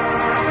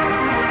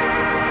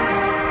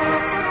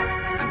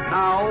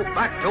now,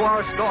 back to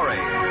our story.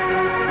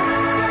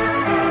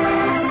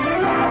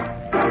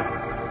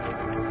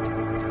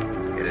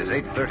 It is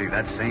 8:30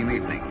 that same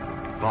evening.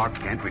 Clark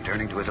Kent,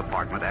 returning to his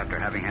apartment after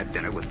having had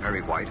dinner with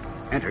Perry White,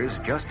 enters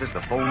just as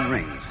the phone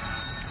rings.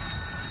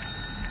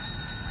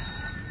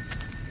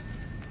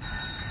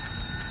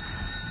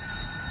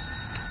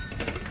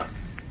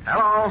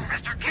 Hello?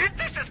 Mr. Kent,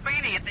 this is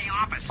Beanie at the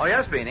office. Oh,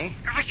 yes, Beanie.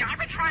 Gosh, I've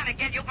been trying to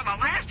get you for the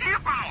last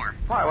half hour.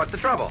 Why, what's the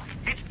trouble?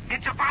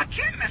 It's about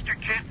Jim, Mr.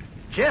 Kent.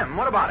 Jim,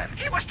 what about him?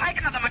 He was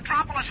taken to the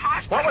Metropolis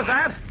Hospital. What was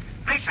that?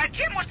 They said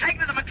Jim was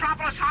taken to the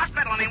Metropolis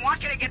Hospital, and he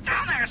wants you to get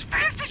down there as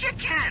fast as you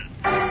can.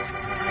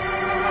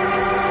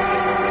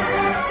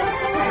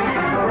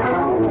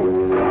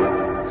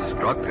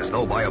 Struck as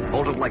though by a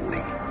bolt of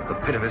lightning, the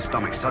pit of his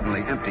stomach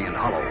suddenly empty and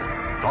hollow.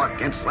 Clark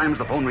Kent slams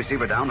the phone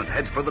receiver down and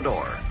heads for the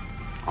door.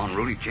 En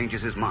route, he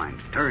changes his mind,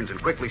 turns and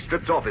quickly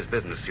strips off his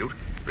business suit,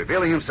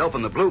 revealing himself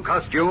in the blue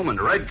costume and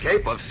red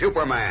cape of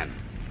Superman.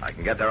 I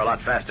can get there a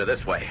lot faster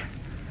this way.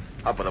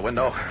 Up with the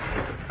window.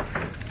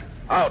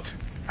 Out.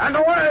 And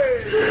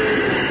away!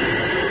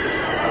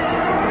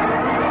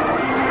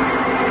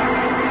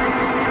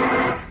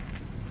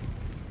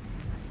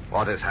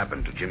 What has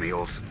happened to Jimmy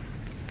Olsen?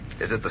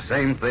 Is it the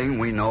same thing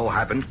we know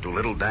happened to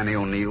little Danny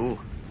O'Neill?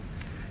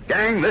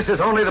 Gang, this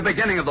is only the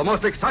beginning of the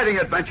most exciting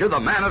adventure the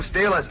Man of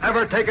Steel has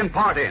ever taken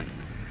part in.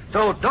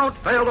 So don't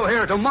fail to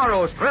hear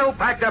tomorrow's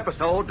thrill-packed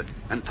episode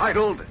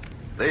entitled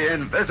The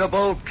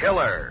Invisible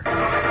Killer.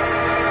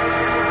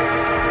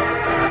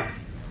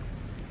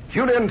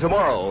 Tune in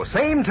tomorrow,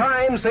 same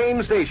time,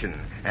 same station.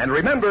 And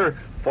remember,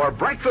 for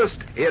breakfast,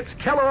 it's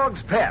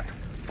Kellogg's Pep.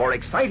 For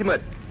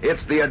excitement,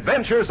 it's the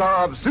adventures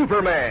of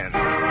Superman.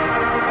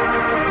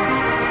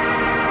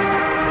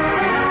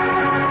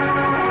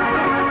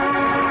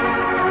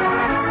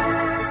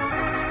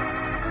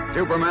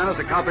 Superman is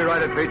a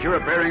copyrighted feature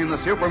appearing in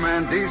the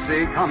Superman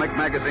DC comic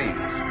magazines.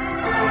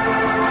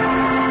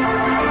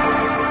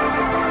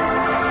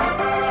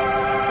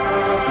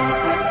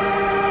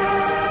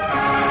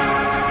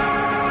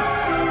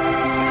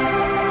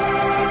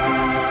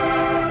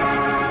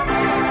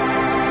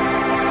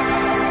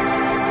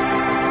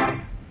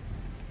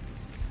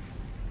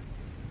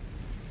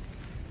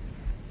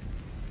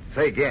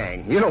 Say,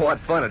 gang, you know what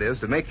fun it is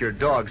to make your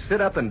dog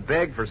sit up and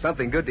beg for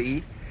something good to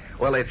eat?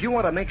 Well, if you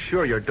want to make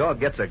sure your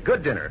dog gets a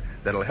good dinner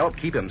that'll help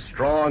keep him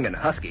strong and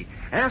husky,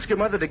 ask your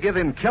mother to give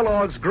him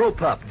Kellogg's Grow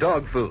Pup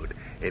dog food.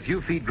 If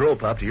you feed Grow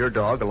Pup to your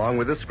dog along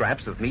with the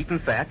scraps of meat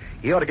and fat,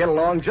 he ought to get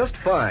along just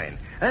fine.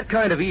 That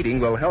kind of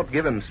eating will help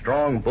give him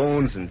strong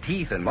bones and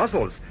teeth and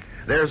muscles.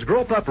 There's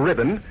Grow Pup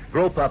Ribbon,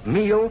 Grow Pup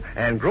Meal,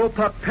 and Grow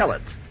Pup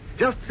Pellets.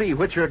 Just see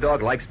which your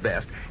dog likes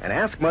best and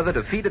ask Mother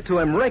to feed it to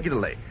him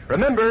regularly.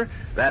 Remember,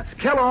 that's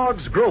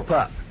Kellogg's Grow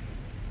Pup.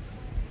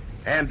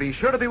 And be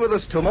sure to be with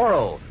us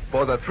tomorrow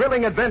for the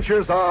thrilling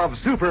adventures of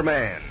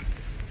Superman.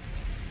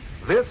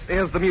 This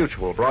is the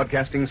Mutual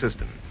Broadcasting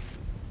System.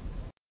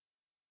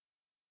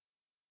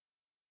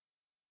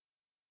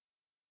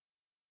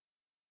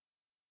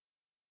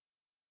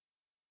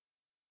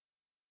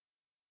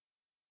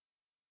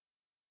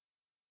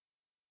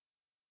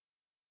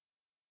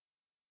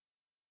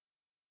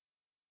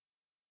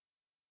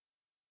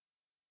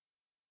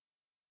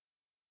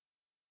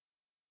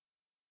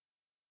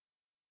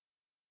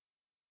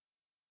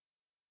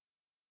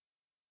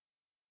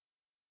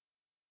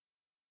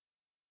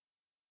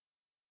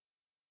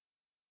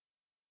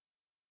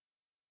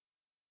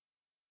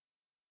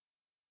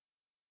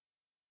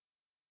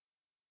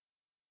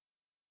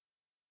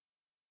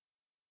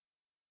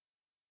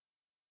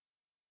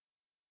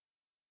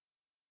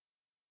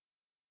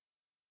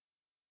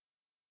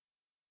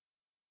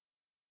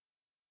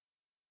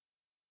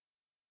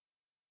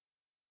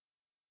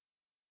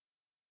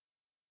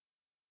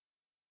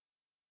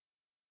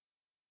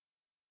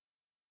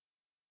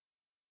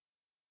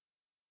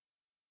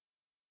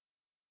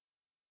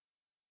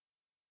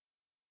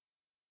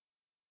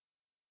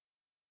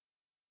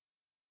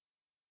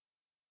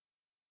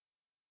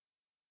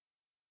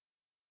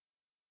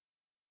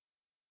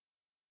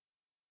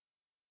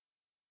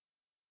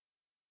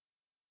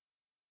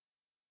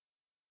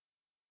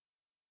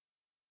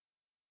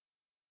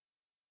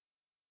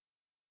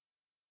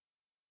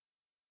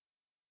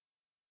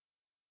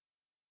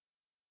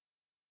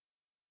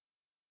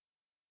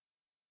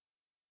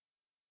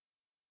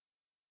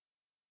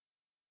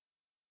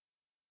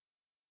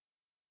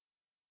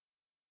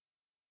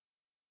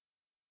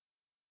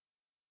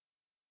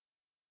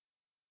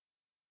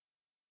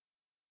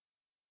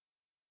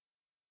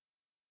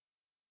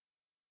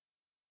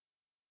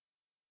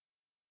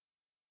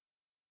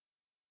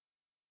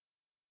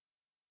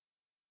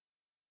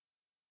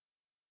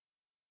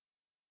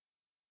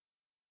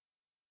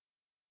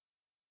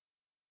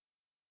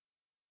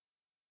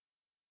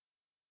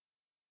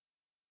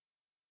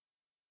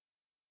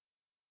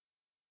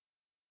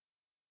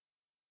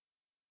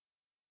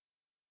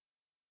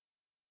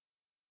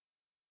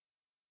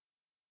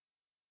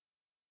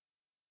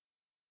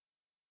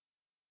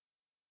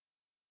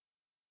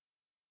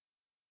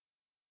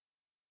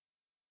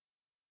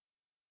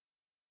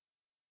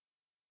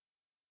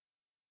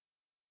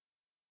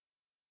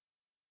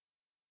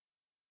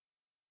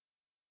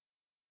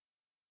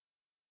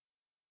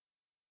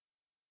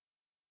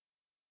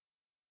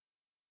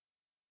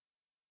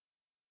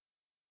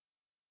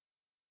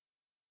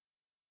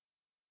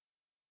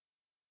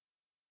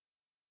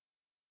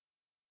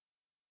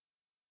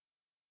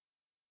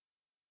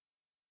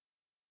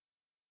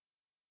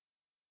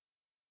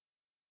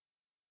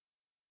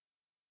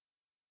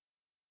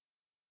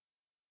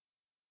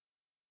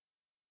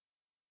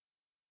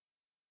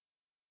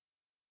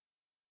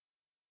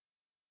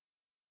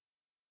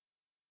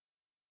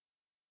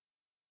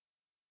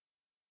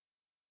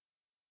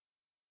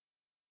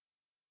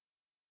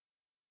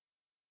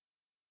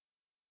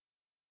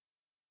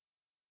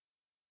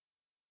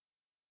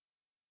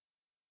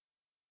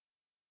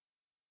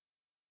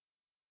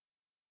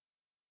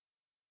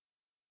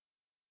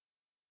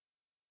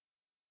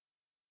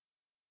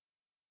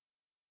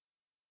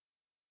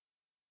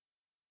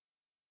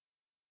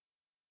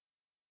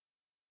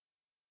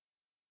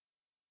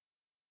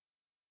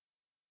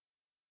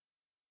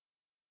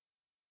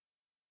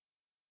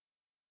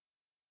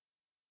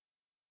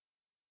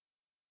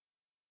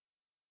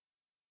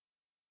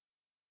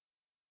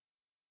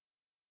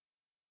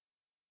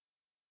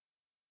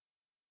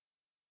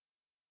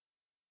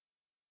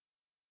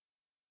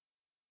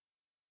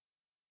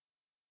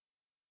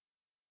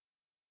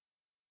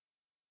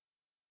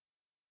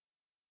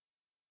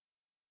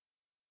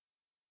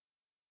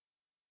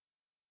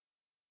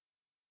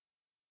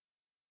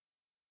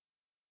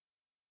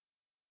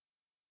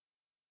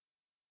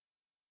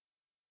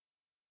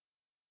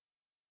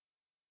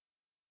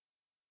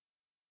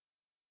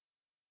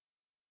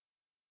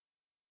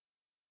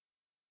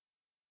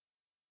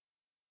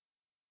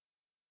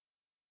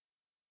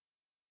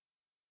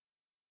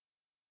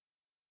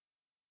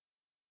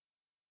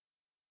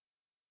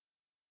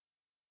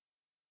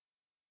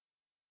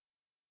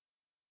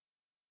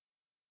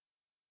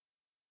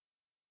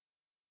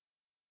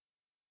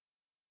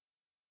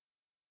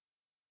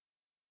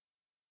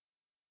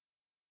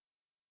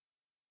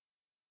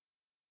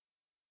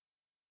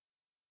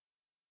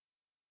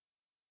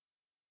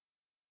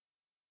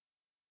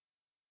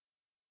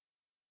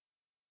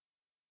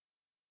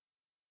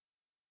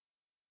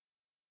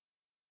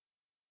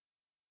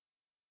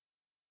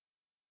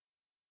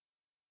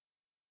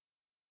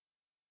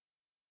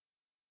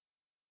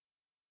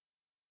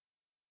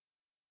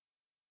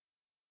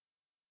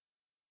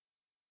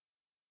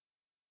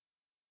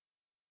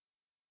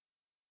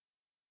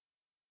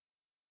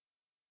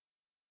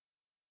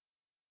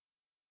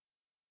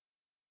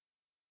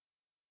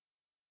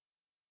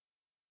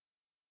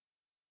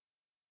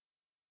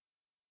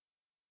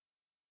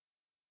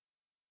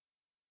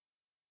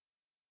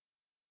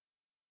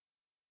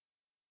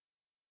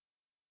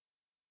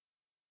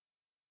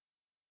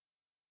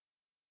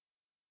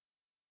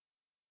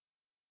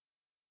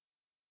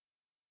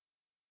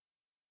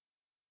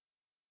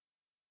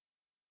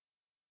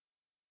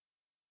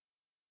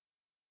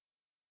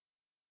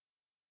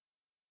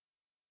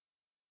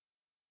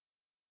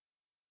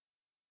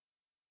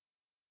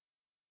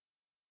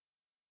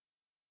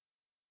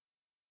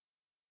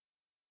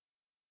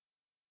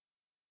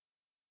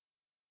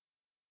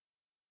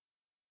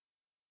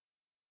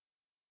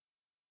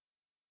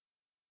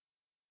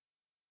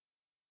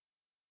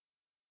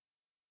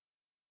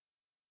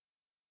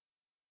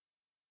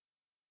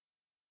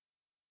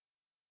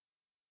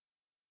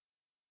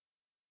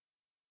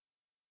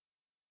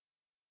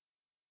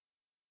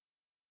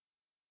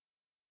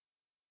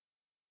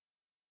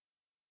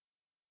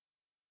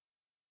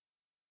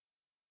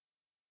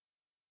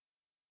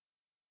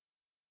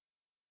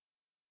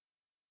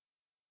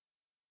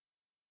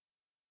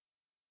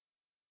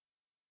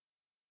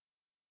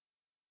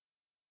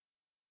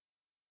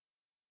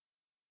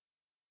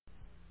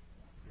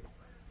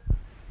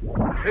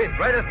 country's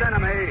greatest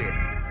enemy,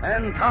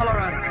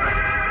 intolerance.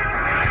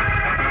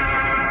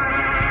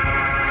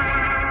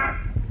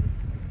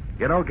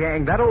 You know,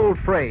 gang, that old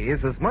phrase,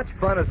 as much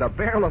fun as a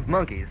barrel of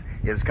monkeys,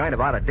 is kind of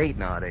out of date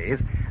nowadays.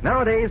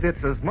 Nowadays,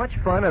 it's as much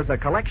fun as a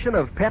collection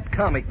of pet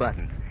comic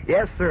buttons.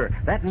 Yes, sir,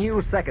 that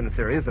new second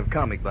series of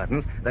comic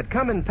buttons that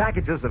come in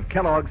packages of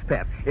Kellogg's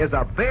Pep is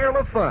a barrel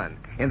of fun.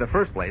 In the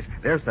first place,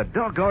 there's the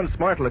doggone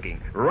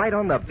smart-looking, right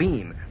on the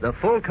beam. The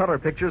full-color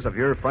pictures of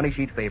your funny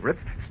sheet favorites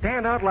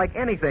stand out like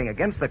anything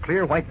against the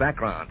clear white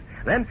background.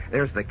 Then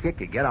there's the kick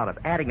you get out of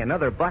adding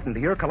another button to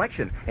your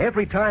collection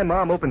every time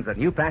Mom opens a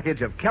new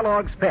package of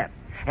Kellogg's Pep.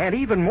 And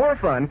even more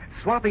fun,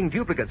 swapping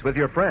duplicates with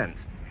your friends.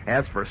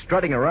 As for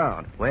strutting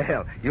around,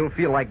 well, you'll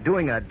feel like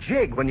doing a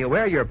jig when you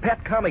wear your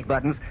pet comic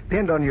buttons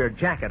pinned on your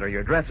jacket or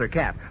your dress or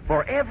cap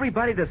for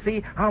everybody to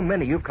see how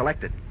many you've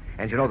collected.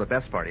 And you know the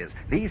best part is,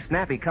 these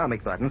snappy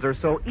comic buttons are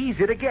so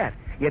easy to get.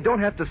 You don't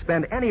have to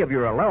spend any of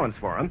your allowance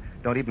for them.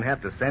 Don't even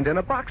have to send in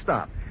a box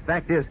stop.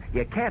 Fact is,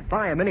 you can't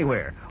buy them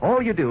anywhere.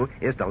 All you do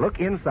is to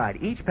look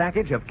inside each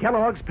package of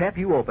Kellogg's Pep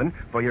you open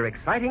for your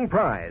exciting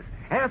prize.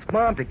 Ask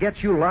Mom to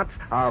get you lots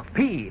of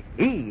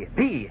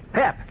P-E-P,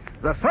 Pep,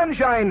 the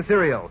Sunshine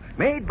Cereal,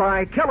 made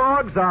by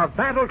Kellogg's of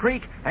Battle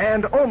Creek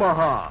and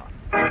Omaha.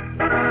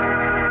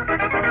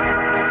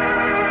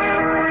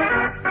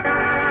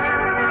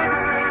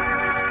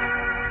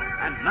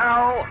 And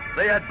now,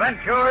 the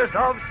adventures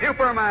of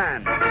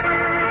Superman.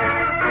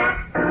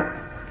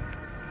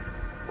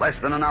 Less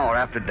than an hour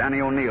after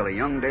Danny O'Neill, a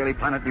young Daily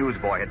Planet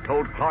newsboy, had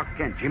told Clark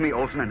Kent, Jimmy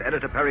Olsen, and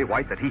editor Perry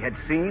White that he had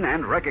seen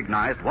and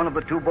recognized one of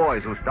the two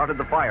boys who started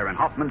the fire in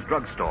Hoffman's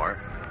drugstore,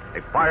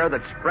 a fire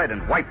that spread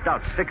and wiped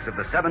out 6 of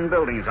the 7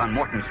 buildings on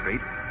Morton Street,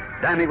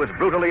 Danny was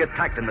brutally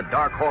attacked in the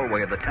dark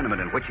hallway of the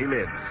tenement in which he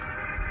lives.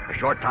 A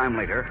short time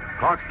later,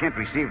 Clark Kent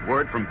received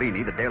word from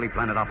Beanie, the Daily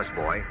Planet office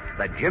boy,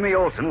 that Jimmy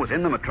Olsen was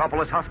in the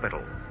Metropolis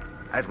Hospital.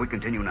 As we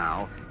continue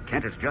now,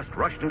 Kent has just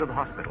rushed into the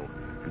hospital,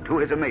 and to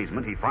his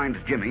amazement, he finds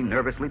Jimmy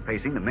nervously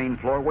pacing the main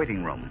floor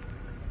waiting room.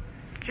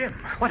 Jim,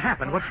 what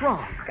happened? What's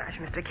wrong? Gosh,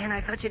 Mr. Kent,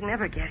 I thought you'd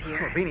never get here.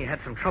 Well, Beanie had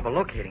some trouble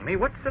locating me.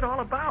 What's it all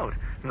about?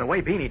 From the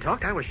way Beanie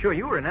talked, I was sure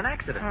you were in an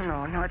accident.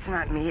 Oh, no, it's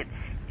not me.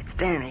 It's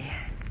Danny.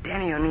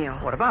 Danny O'Neill.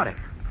 What about him?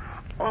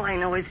 All I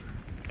know is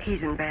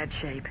he's in bad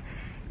shape.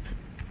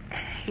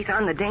 He's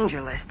on the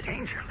danger list.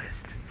 Danger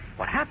list?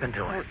 What happened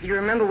to him? Well, you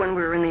remember when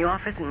we were in the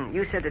office and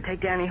you said to take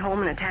Danny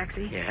home in a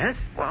taxi? Yes?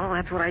 Well,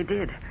 that's what I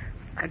did.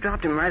 I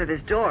dropped him right at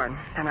his door,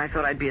 and I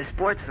thought I'd be a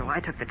sport, so I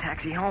took the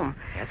taxi home.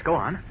 Yes, go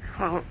on.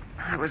 Well,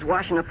 I was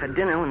washing up for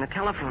dinner when the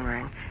telephone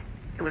rang.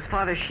 It was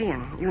Father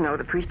Sheehan, you know,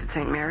 the priest at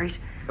St. Mary's.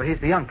 Well, he's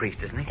the young priest,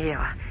 isn't he?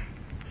 Yeah.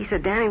 He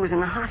said Danny was in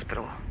the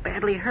hospital,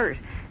 badly hurt,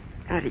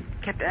 and that he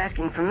kept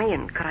asking for me,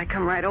 and could I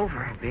come right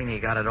over?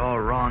 Beanie got it all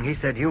wrong. He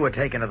said you were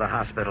taken to the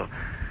hospital.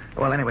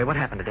 Well, anyway, what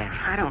happened to Danny?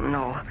 I don't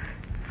know.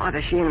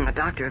 Father Sheehan and the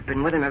doctor have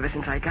been with him ever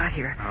since I got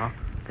here. Oh?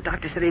 The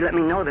doctor said he'd let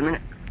me know the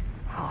minute...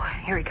 Oh,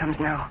 here he comes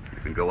now.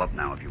 You can go up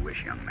now if you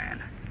wish, young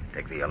man.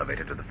 Take the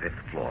elevator to the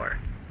 5th floor.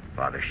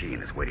 Father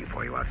Sheehan is waiting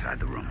for you outside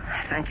the room.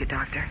 Thank you,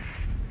 Doctor.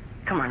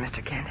 Come on,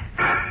 Mr. Kent.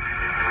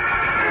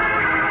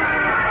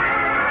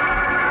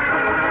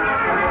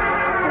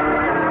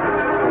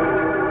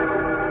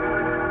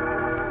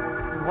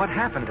 What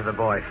happened to the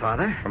boy,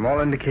 Father? From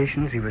all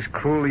indications, he was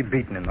cruelly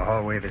beaten in the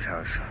hallway of his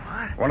house.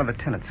 What? One of the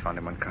tenants found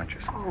him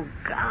unconscious. Oh,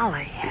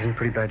 golly. He's in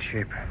pretty bad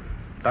shape.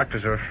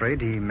 Doctors are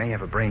afraid he may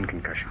have a brain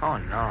concussion. Oh,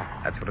 no.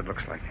 That's what it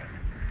looks like.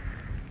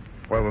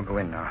 Well, we'll go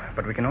in now,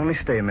 but we can only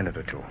stay a minute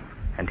or two.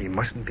 And he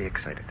mustn't be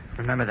excited.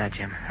 Remember that,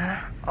 Jim.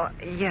 Oh,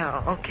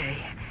 yeah, okay.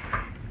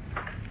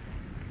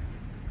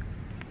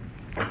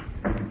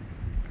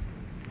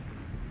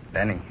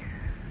 Danny,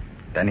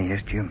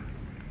 here's Jim.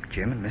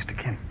 Jim and Mr.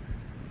 Kent.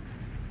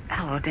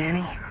 Hello,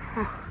 Danny.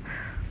 Oh.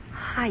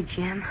 Hi,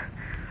 Jim.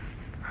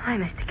 Hi,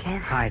 Mr.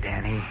 Kent. Hi,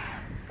 Danny.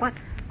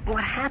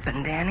 What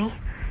happened, Danny?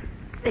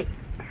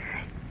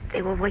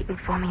 They were waiting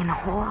for me in the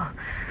hall.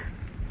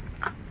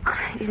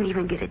 I didn't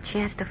even get a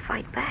chance to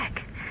fight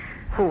back.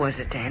 Who was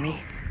it, Danny?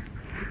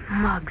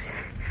 Muggs.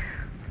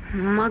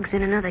 Muggs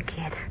and another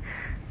kid.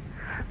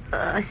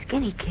 A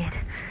skinny kid.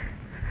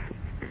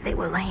 They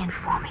were laying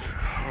for me.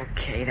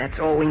 Okay, that's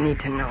all we need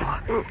to know.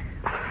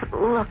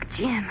 Look,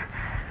 Jim.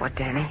 What,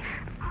 Danny?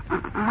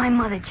 My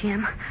mother,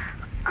 Jim.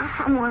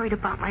 I'm worried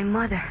about my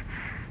mother.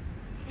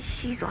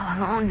 She's all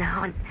alone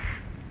now, and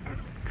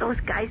those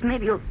guys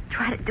maybe will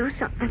try to do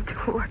something to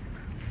her.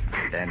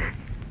 Danny.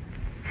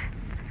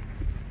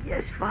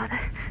 Yes, Father?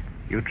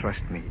 You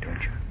trust me,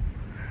 don't you?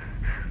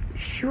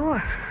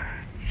 Sure.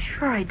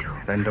 Sure I do.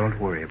 Then don't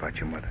worry about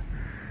your mother.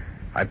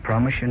 I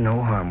promise you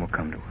no harm will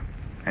come to her.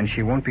 And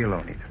she won't be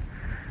alone either.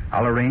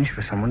 I'll arrange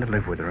for someone to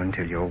live with her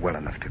until you're well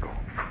enough to go.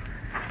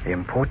 The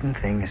important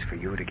thing is for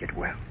you to get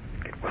well.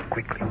 Get well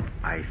quickly.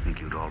 I think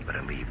you'd all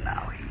better leave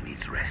now. He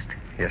needs rest.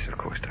 Yes, of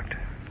course, Doctor.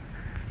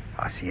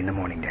 I'll see you in the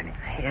morning, Danny.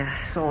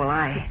 Yeah, so will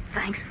I.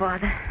 Thanks,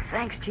 Father.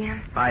 Thanks,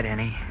 Jim. Bye,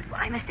 Danny.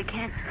 Bye, Mr.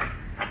 Kent.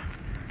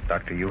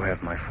 Doctor, you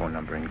have my phone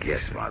number in case...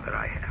 Yes, Father,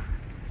 I have.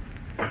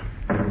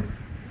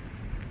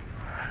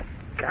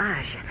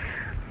 Gosh,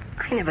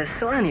 I never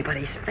saw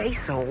anybody's face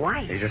so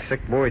white. He's a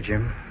sick boy,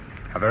 Jim.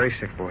 A very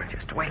sick boy.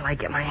 Just wait till I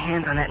get my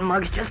hands on that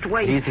Muggs. Just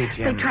wait. Easy,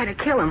 Jim. They try to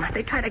kill him.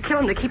 They try to kill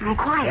him to keep him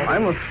quiet.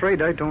 I'm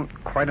afraid I don't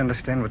quite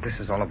understand what this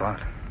is all about.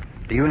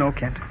 Do you know,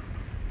 Kent?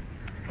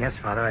 Yes,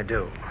 Father, I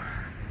do.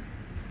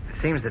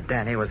 It seems that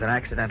Danny was an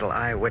accidental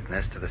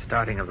eyewitness to the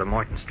starting of the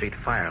Morton Street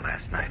fire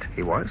last night.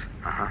 He was?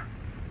 Uh-huh.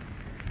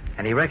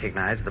 And he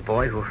recognized the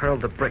boy who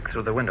hurled the brick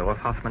through the window of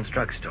Hoffman's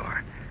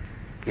drugstore.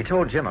 He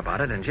told Jim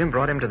about it, and Jim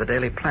brought him to the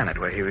Daily Planet,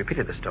 where he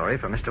repeated the story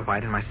for Mr.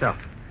 White and myself.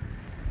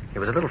 He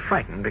was a little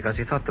frightened because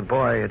he thought the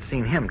boy had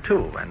seen him,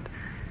 too, and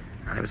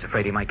he was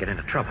afraid he might get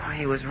into trouble. Oh,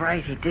 he was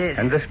right. He did.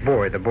 And this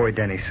boy, the boy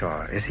Danny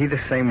saw, is he the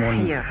same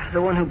one? Yeah,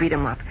 the one who beat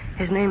him up.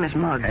 His name is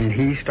Muggs. And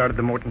he started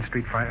the Morton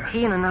Street fire?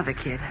 He and another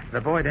kid.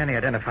 The boy Danny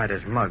identified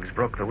as Muggs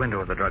broke the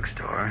window of the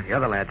drugstore. The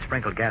other lad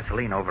sprinkled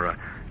gasoline over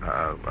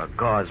a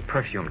gauze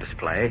perfume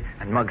display,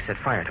 and Muggs set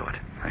fire to it.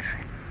 I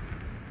see.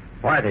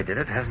 Why they did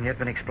it hasn't yet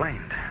been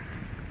explained.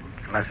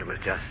 Unless it was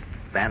just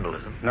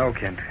vandalism. No,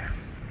 Kent.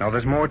 No,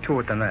 there's more to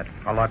it than that.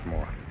 A lot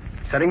more.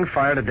 Setting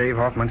fire to Dave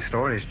Hoffman's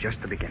store is just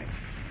the beginning.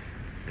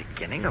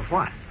 Beginning of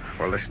what?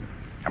 Well, listen.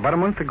 About a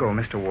month ago,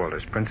 Mr.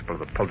 Walters, principal of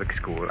the public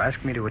school,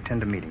 asked me to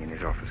attend a meeting in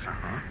his office.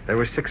 Uh-huh. There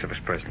were 6 of us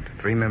present.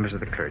 3 members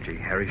of the clergy,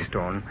 Harry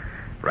Stone,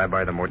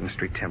 Rabbi of the Morton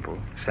Street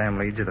Temple, Sam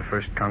Leeds of the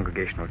First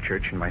Congregational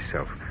Church, and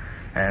myself.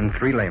 And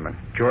 3 laymen,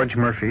 George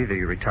Murphy,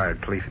 the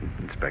retired police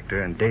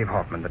inspector, and Dave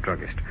Hoffman, the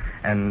druggist,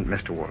 and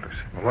Mr. Walters.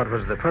 Well, what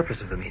was the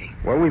purpose of the meeting?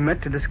 Well, we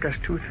met to discuss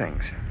 2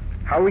 things.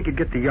 How we could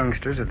get the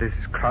youngsters of this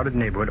crowded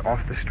neighborhood off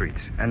the streets,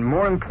 and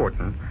more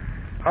important,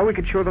 how we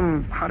could show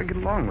them how to get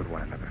along with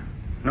one another,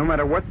 no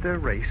matter what their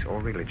race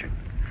or religion.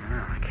 Well,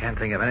 I can't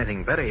think of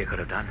anything better you could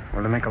have done.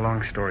 Well, to make a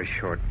long story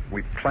short,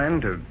 we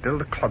planned to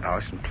build a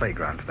clubhouse and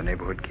playground for the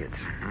neighborhood kids.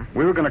 Mm-hmm.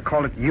 We were going to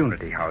call it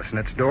Unity House, and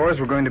its doors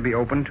were going to be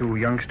open to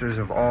youngsters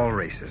of all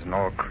races and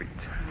all creeds.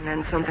 And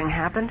then something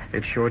happened?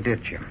 It sure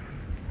did, Jim.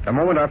 The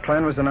moment our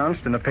plan was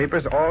announced in the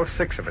papers, all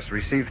 6 of us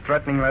received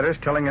threatening letters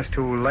telling us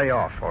to lay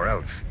off or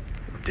else.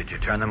 Did you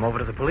turn them over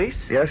to the police?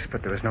 Yes,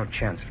 but there was no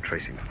chance of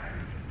tracing them.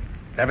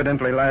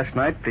 Evidently, last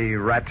night, the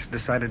rats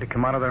decided to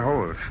come out of their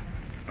holes.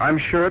 I'm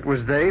sure it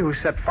was they who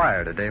set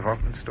fire to Dave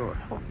Hoffman's store.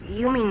 Oh,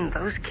 you mean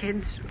those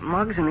kids,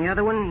 Muggs and the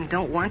other one,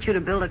 don't want you to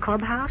build a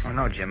clubhouse? Oh,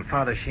 no, Jim.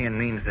 Father Sheehan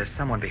means there's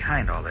someone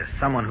behind all this.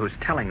 Someone who's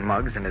telling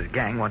Muggs and his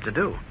gang what to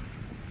do.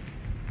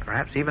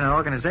 Perhaps even an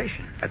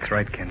organization. That's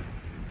right, Ken.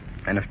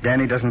 And if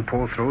Danny doesn't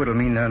pull through, it'll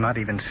mean they're not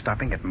even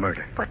stopping at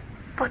murder. But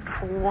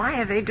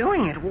why are they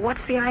doing it?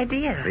 What's the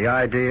idea? The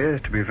idea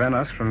is to prevent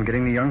us from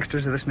getting the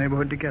youngsters of this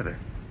neighborhood together.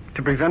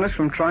 To prevent us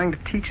from trying to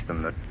teach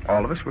them that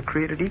all of us were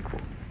created equal.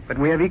 That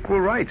we have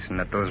equal rights and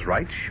that those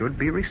rights should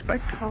be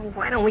respected. Oh,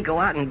 why don't we go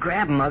out and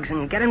grab Muggs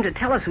and get him to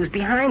tell us who's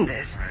behind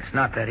this? It's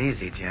not that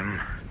easy, Jim.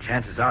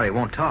 Chances are he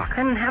won't talk.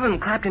 Then have him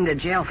clapped into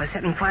jail for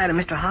setting fire to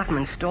Mr.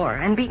 Hoffman's store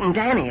and beating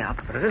Danny up.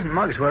 But it isn't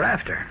Muggs we're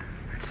after.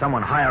 It's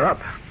someone higher up.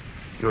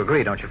 You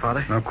agree, don't you,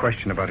 Father? No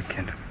question about it,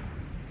 Kent.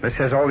 This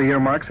has all the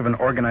earmarks of an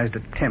organized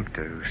attempt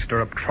to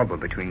stir up trouble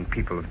between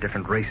people of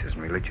different races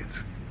and religions.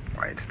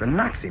 Why, it's the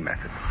Nazi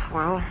method.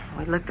 Well,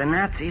 we licked the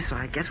Nazis, so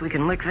I guess we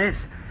can lick this.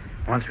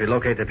 Once we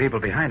locate the people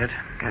behind it.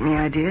 Got any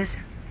ideas?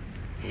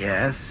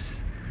 Yes.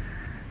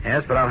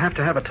 Yes, but I'll have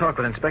to have a talk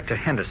with Inspector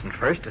Henderson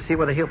first to see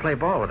whether he'll play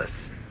ball with us.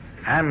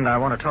 And I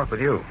want to talk with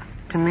you.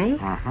 To me?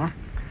 Uh-huh.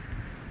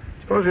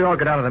 Suppose we all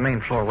get out of the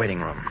main floor waiting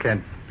room.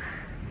 Kent,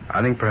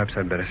 I think perhaps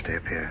I'd better stay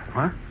up here.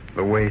 What?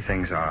 The way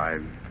things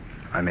are,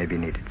 I may be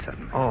needed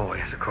suddenly. Oh,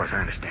 yes, of course, I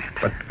understand.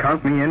 But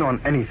count me in on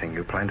anything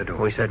you plan to do.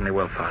 We certainly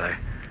will, Father.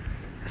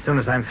 As soon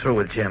as I'm through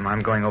with Jim,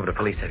 I'm going over to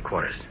police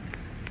headquarters.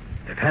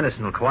 If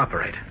Henderson will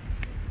cooperate,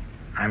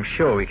 I'm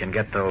sure we can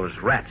get those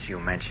rats you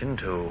mentioned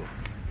to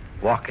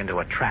walk into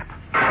a trap.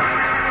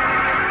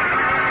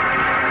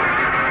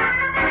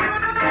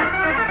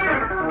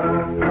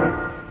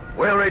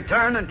 We'll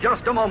return in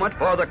just a moment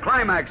for the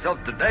climax of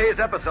today's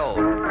episode.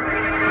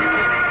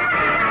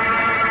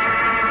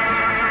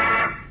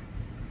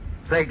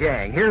 Say,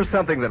 gang, here's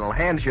something that'll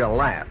hand you a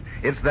laugh.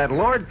 It's that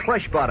Lord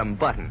Plushbottom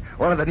button,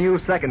 one of the new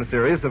second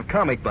series of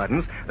comic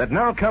buttons that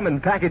now come in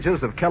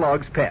packages of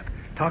Kellogg's Pep.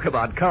 Talk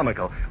about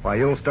comical. Why,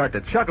 you'll start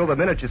to chuckle the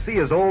minute you see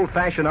his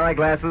old-fashioned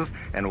eyeglasses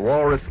and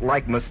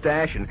walrus-like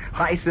mustache and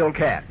high silk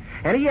hat.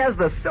 And he has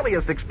the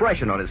silliest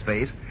expression on his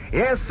face.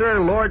 Yes, sir,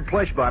 Lord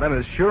Plushbottom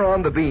is sure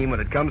on the beam when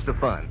it comes to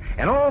fun.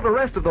 And all the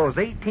rest of those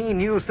 18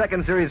 new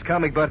second series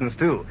comic buttons,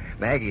 too.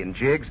 Maggie and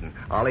Jiggs and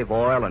Olive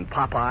Oyl and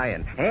Popeye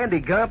and Andy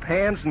Gump,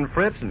 Hans and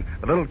Fritz and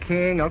the Little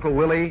King, Uncle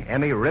Willie,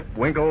 Emmy, Rip,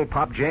 Winkle,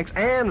 Pop Jenks,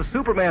 and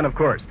Superman, of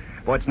course.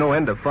 Boy, it's no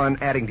end of fun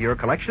adding to your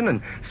collection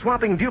and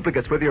swapping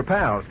duplicates with your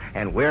pals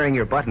and wearing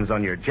your buttons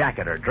on your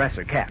jacket or dress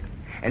or cap.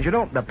 And you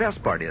know, the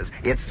best part is,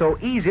 it's so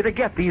easy to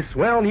get these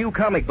swell new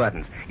comic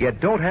buttons. You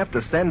don't have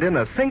to send in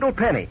a single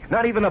penny,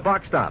 not even a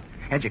box stop.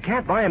 And you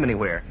can't buy them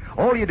anywhere.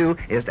 All you do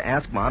is to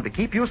ask Mom to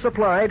keep you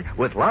supplied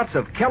with lots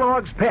of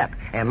Kellogg's Pep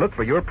and look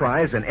for your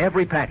prize in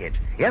every package.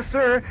 Yes,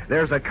 sir,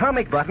 there's a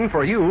comic button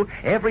for you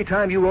every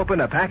time you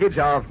open a package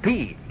of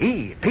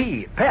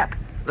P-E-P, Pep.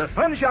 the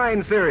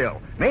Sunshine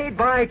Cereal, made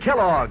by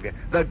Kellogg,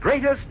 the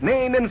greatest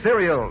name in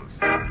cereals.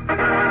 And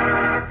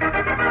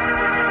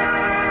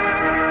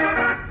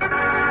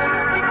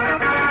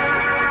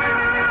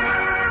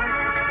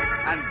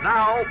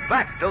now,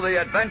 back to the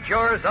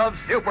adventures of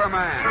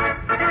Superman.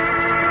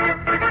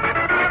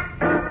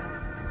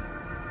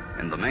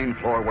 In the main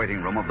floor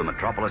waiting room of the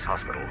Metropolis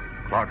Hospital,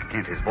 Clark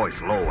Kent, his voice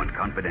low and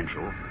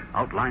confidential,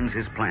 outlines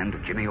his plan to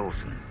Jimmy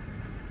Olsen.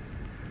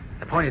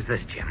 The point is this,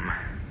 Jim.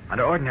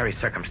 Under ordinary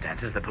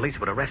circumstances, the police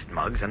would arrest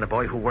Muggs and the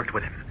boy who worked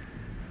with him.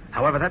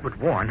 However, that would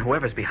warn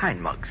whoever's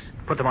behind Muggs,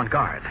 put them on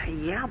guard.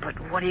 Yeah, but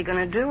what are you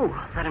going to do?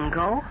 Let him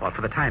go? Well,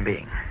 for the time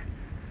being.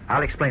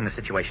 I'll explain the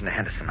situation to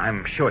Henderson.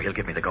 I'm sure he'll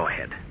give me the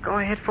go-ahead. Go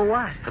ahead for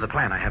what? For the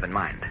plan I have in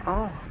mind.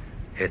 Oh.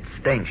 It's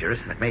dangerous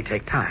and it may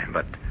take time,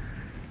 but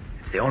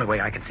it's the only way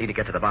I can see to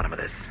get to the bottom of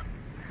this.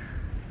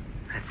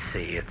 Let's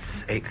see, it's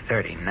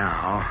 8:30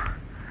 now.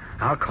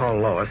 I'll call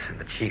Lois and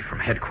the chief from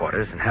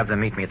headquarters and have them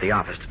meet me at the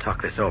office to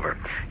talk this over.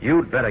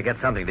 You'd better get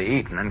something to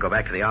eat and then go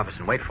back to the office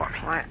and wait for me.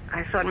 Well,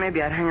 I thought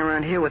maybe I'd hang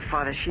around here with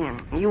Father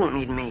Sheehan. You won't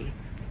need me.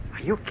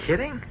 Are you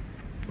kidding?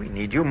 We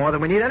need you more than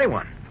we need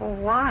anyone. Well,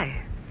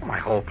 why? Well, my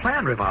whole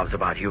plan revolves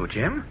about you,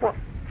 Jim. What?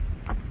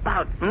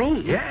 About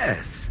me?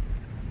 Yes.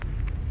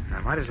 I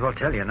might as well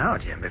tell you now,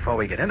 Jim, before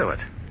we get into it,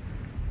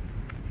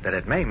 that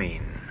it may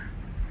mean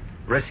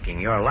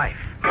risking your life.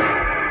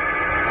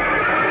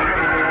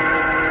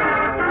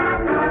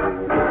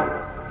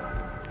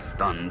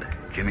 Stunned,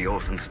 Jimmy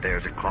Olsen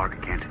stares at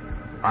Clark Kent,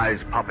 eyes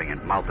popping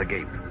and mouth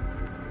agape.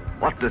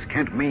 What does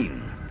Kent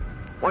mean?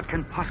 What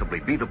can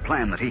possibly be the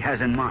plan that he has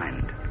in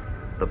mind?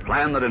 The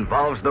plan that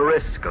involves the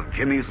risk of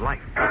Jimmy's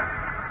life.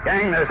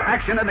 Gang, there's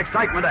action and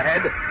excitement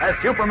ahead as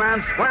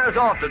Superman squares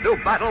off to do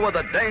battle with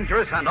a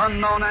dangerous and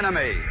unknown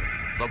enemy,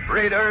 the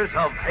breeders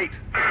of hate.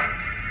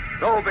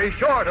 So be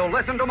sure to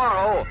listen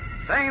tomorrow,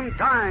 same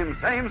time,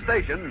 same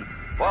station,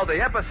 for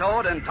the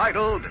episode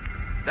entitled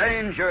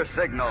Danger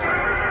Signal.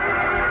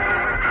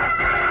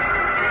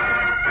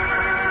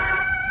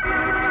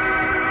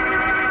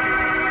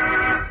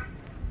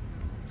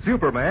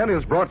 Superman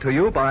is brought to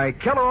you by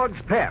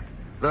Kellogg's Pep,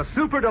 the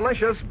super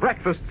delicious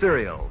breakfast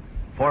cereal.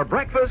 For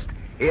breakfast,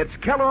 it's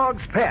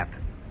Kellogg's Pep.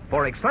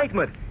 For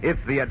excitement,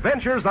 it's the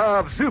adventures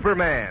of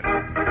Superman.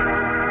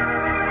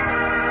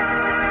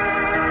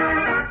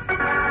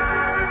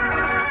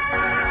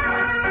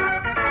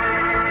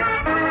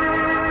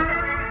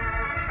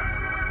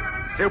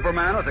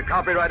 Superman is a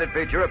copyrighted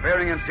feature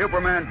appearing in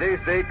Superman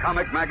DC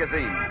Comic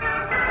Magazine.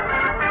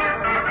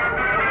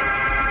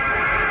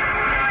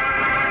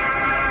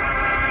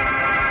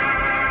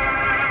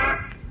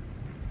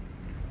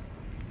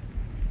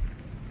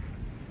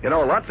 You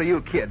know, lots of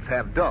you kids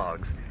have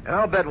dogs, and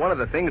I'll bet one of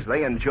the things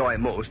they enjoy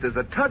most is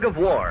a tug of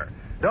war.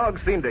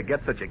 Dogs seem to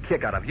get such a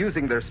kick out of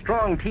using their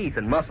strong teeth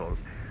and muscles.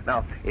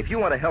 Now, if you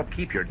want to help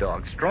keep your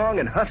dog strong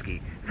and husky,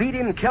 feed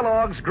him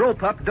Kellogg's Grow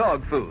Pup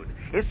dog food.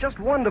 It's just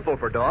wonderful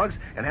for dogs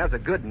and has a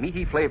good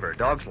meaty flavor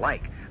dogs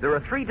like. There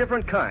are 3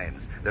 different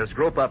kinds. There's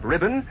Grow Pup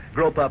Ribbon,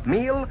 Grow Pup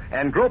Meal,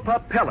 and Grow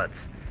Pup Pellets.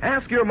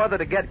 Ask your mother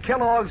to get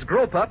Kellogg's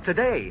Grow Pup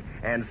today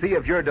and see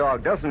if your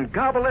dog doesn't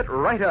gobble it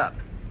right up.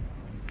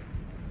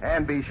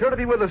 And be sure to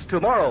be with us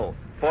tomorrow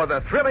for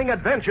the thrilling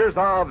adventures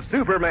of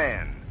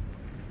Superman.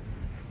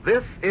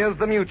 This is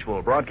the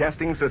Mutual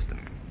Broadcasting System.